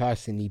me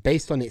personally,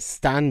 based on its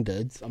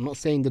standards, I'm not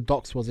saying the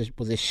Docs was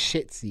a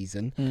shit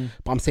season,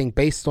 but I'm saying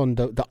based on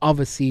the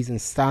other season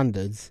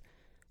standards,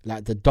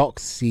 like the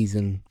Docs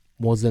season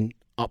wasn't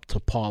up to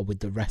par with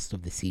the rest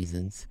of the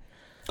seasons.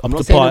 I'm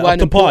not saying it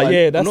weren't important.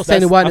 Yeah, I'm not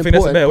saying it weren't I think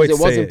that's a important better way because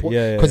to it was say it. important.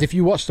 Yeah, yeah. Because if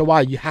you watch The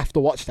Wire, you have to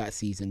watch that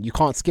season. You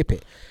can't skip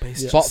it.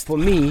 it's But for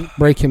me,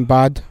 Breaking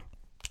Bad,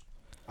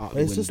 out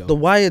the it's just window. The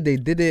Wire. They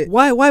did it.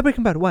 Why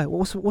Breaking Bad? Why?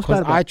 What's bad Because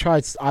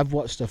about? I've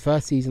watched the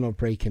first season of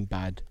Breaking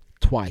Bad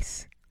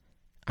twice,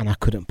 and I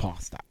couldn't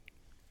pass that.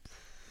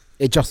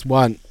 It just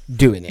weren't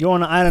doing it. You're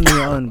on an island of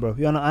your own, bro.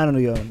 You're on an island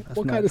of your own.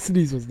 What kind of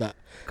sneeze was that?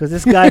 Because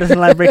this guy doesn't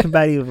like Breaking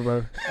Bad either,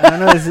 bro.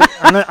 And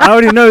I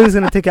already know he's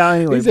gonna take it out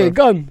anyway. Is it a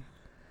bro. gun?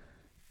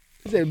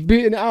 Is it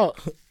beating it out?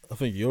 I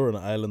think you're on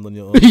an island on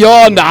your own.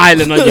 You're on the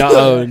island on your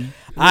own.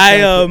 I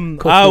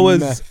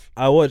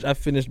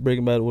finished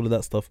Breaking Bad, all of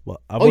that stuff,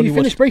 but I've Oh, only you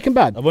finished Breaking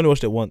Bad? I've only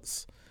watched it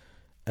once,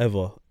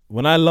 ever.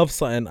 When I love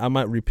something, I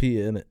might repeat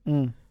it, innit?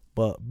 Mm.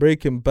 But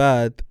Breaking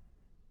Bad,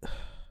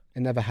 I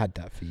never had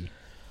that for you.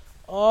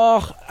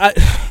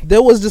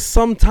 there was just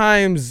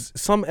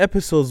some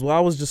episodes where I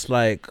was just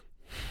like,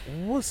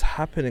 what's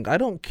happening? I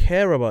don't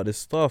care about this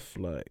stuff.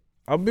 Like,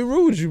 I'll be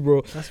real with you,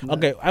 bro. That's mad.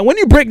 Okay, and when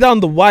you break down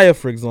The Wire,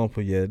 for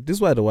example, yeah, this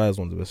is why The Wire is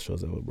one of the best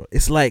shows ever, bro.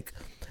 It's like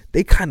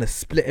they kind of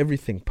split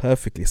everything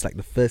perfectly. It's like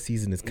the first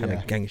season is kind of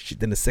Yeah. gang shit,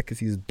 then the second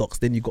season is docs,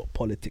 then you got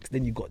politics,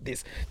 then you got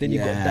this, then you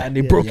got Yeah. that, and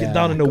they Yeah. broke Yeah. it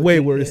down in a Got way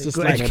the- where it's yeah, just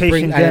got like,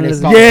 education, and then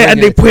journalism. they start yeah, and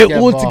bringing they it put it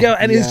all together,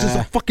 and it's just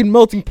Yeah. a fucking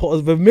melting pot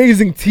of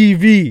amazing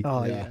TV.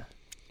 Oh Yeah. yeah.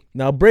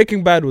 Now,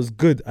 Breaking Bad was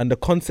good, and the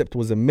concept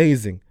was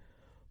amazing,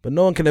 but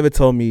no one can ever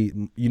tell me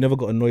you never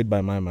got annoyed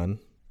by my man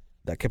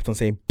that kept on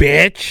saying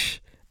 "bitch"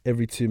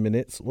 every 2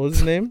 minutes. What was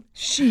his name?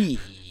 She.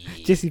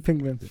 Jesse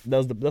Pinkman.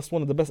 That's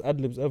one of the best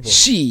ad libs ever.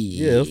 She.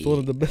 Yeah, that's one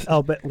of the best.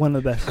 Oh, one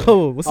of the best. Come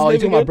on, what's his Oh, you're name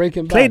talking about again?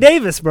 Breaking Bad? Clay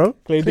Davis, bro.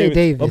 Clay Clay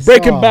Davis. A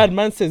Breaking Oh. Bad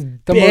man says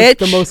The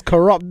bitch. most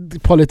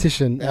corrupt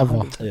politician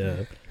ever.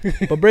 Yeah.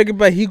 But Breaking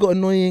Bad, he got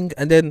annoying,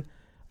 and then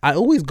I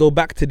always go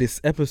back to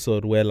this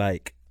episode where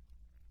like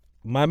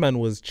my man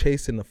was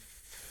chasing a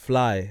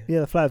fly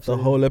Yeah, the fly the episode.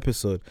 whole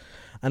episode.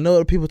 I know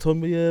that people told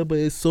me, yeah, but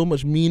it's so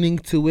much meaning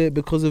to it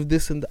because of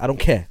this and that. I don't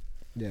care.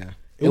 Yeah.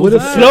 It was a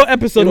would've- slow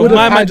episode it of would've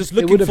my man had- just it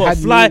looking would've for a had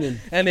fly, meaning.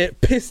 and it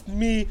pissed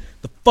me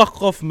the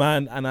fuck off,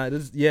 man. And I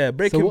just,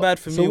 Breaking Bad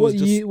for me was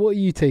just what are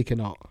you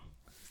taking out?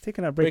 It's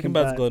taking out Breaking Breaking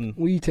Bad's Bad. gone.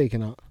 What are you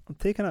taking out? I'm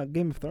taking out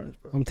Game of Thrones,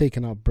 bro. I'm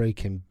taking out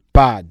Breaking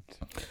Bad.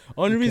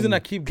 Only You reason can I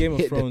keep Game of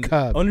hit the Thrones.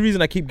 curb. Only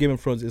reason I keep Game of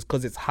Thrones is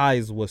because its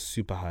highs was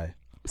super high.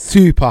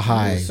 Super It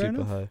high. was Fair super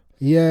enough. high.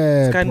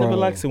 Yeah, This guy never bro.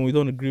 likes him. We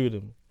don't agree with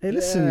him. Hey,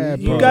 listen, Yeah,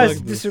 you bro. guys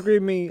Like- disagree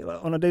with me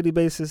like, on a daily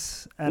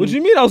basis. And What do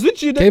you mean? I was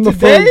with you Game of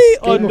today Thrones.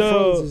 on Game of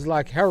Thrones the. is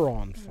like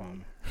heroin,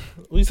 fam.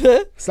 What you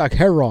said? It's like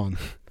heroin.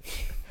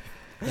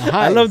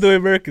 I love the way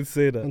Americans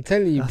say I'm that.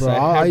 telling you, That's bro.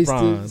 like I used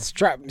heroin.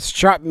 to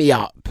strap me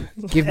up.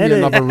 Give me Edit.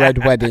 another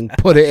red wedding.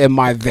 Put it in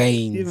my you,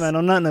 veins. man,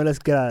 on that note, let's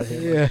get out of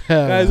here.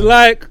 Yeah. Guys,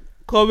 like,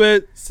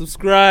 comment,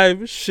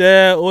 subscribe,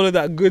 share, all of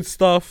that good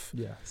stuff.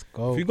 Yeah, let's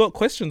go. If you got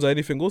questions or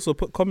anything, also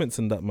put comments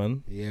in that,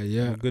 man. Yeah,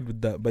 yeah. I'm good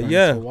with that. But Thanks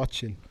yeah, for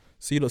watching.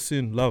 see you lot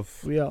soon.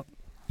 Love. We out.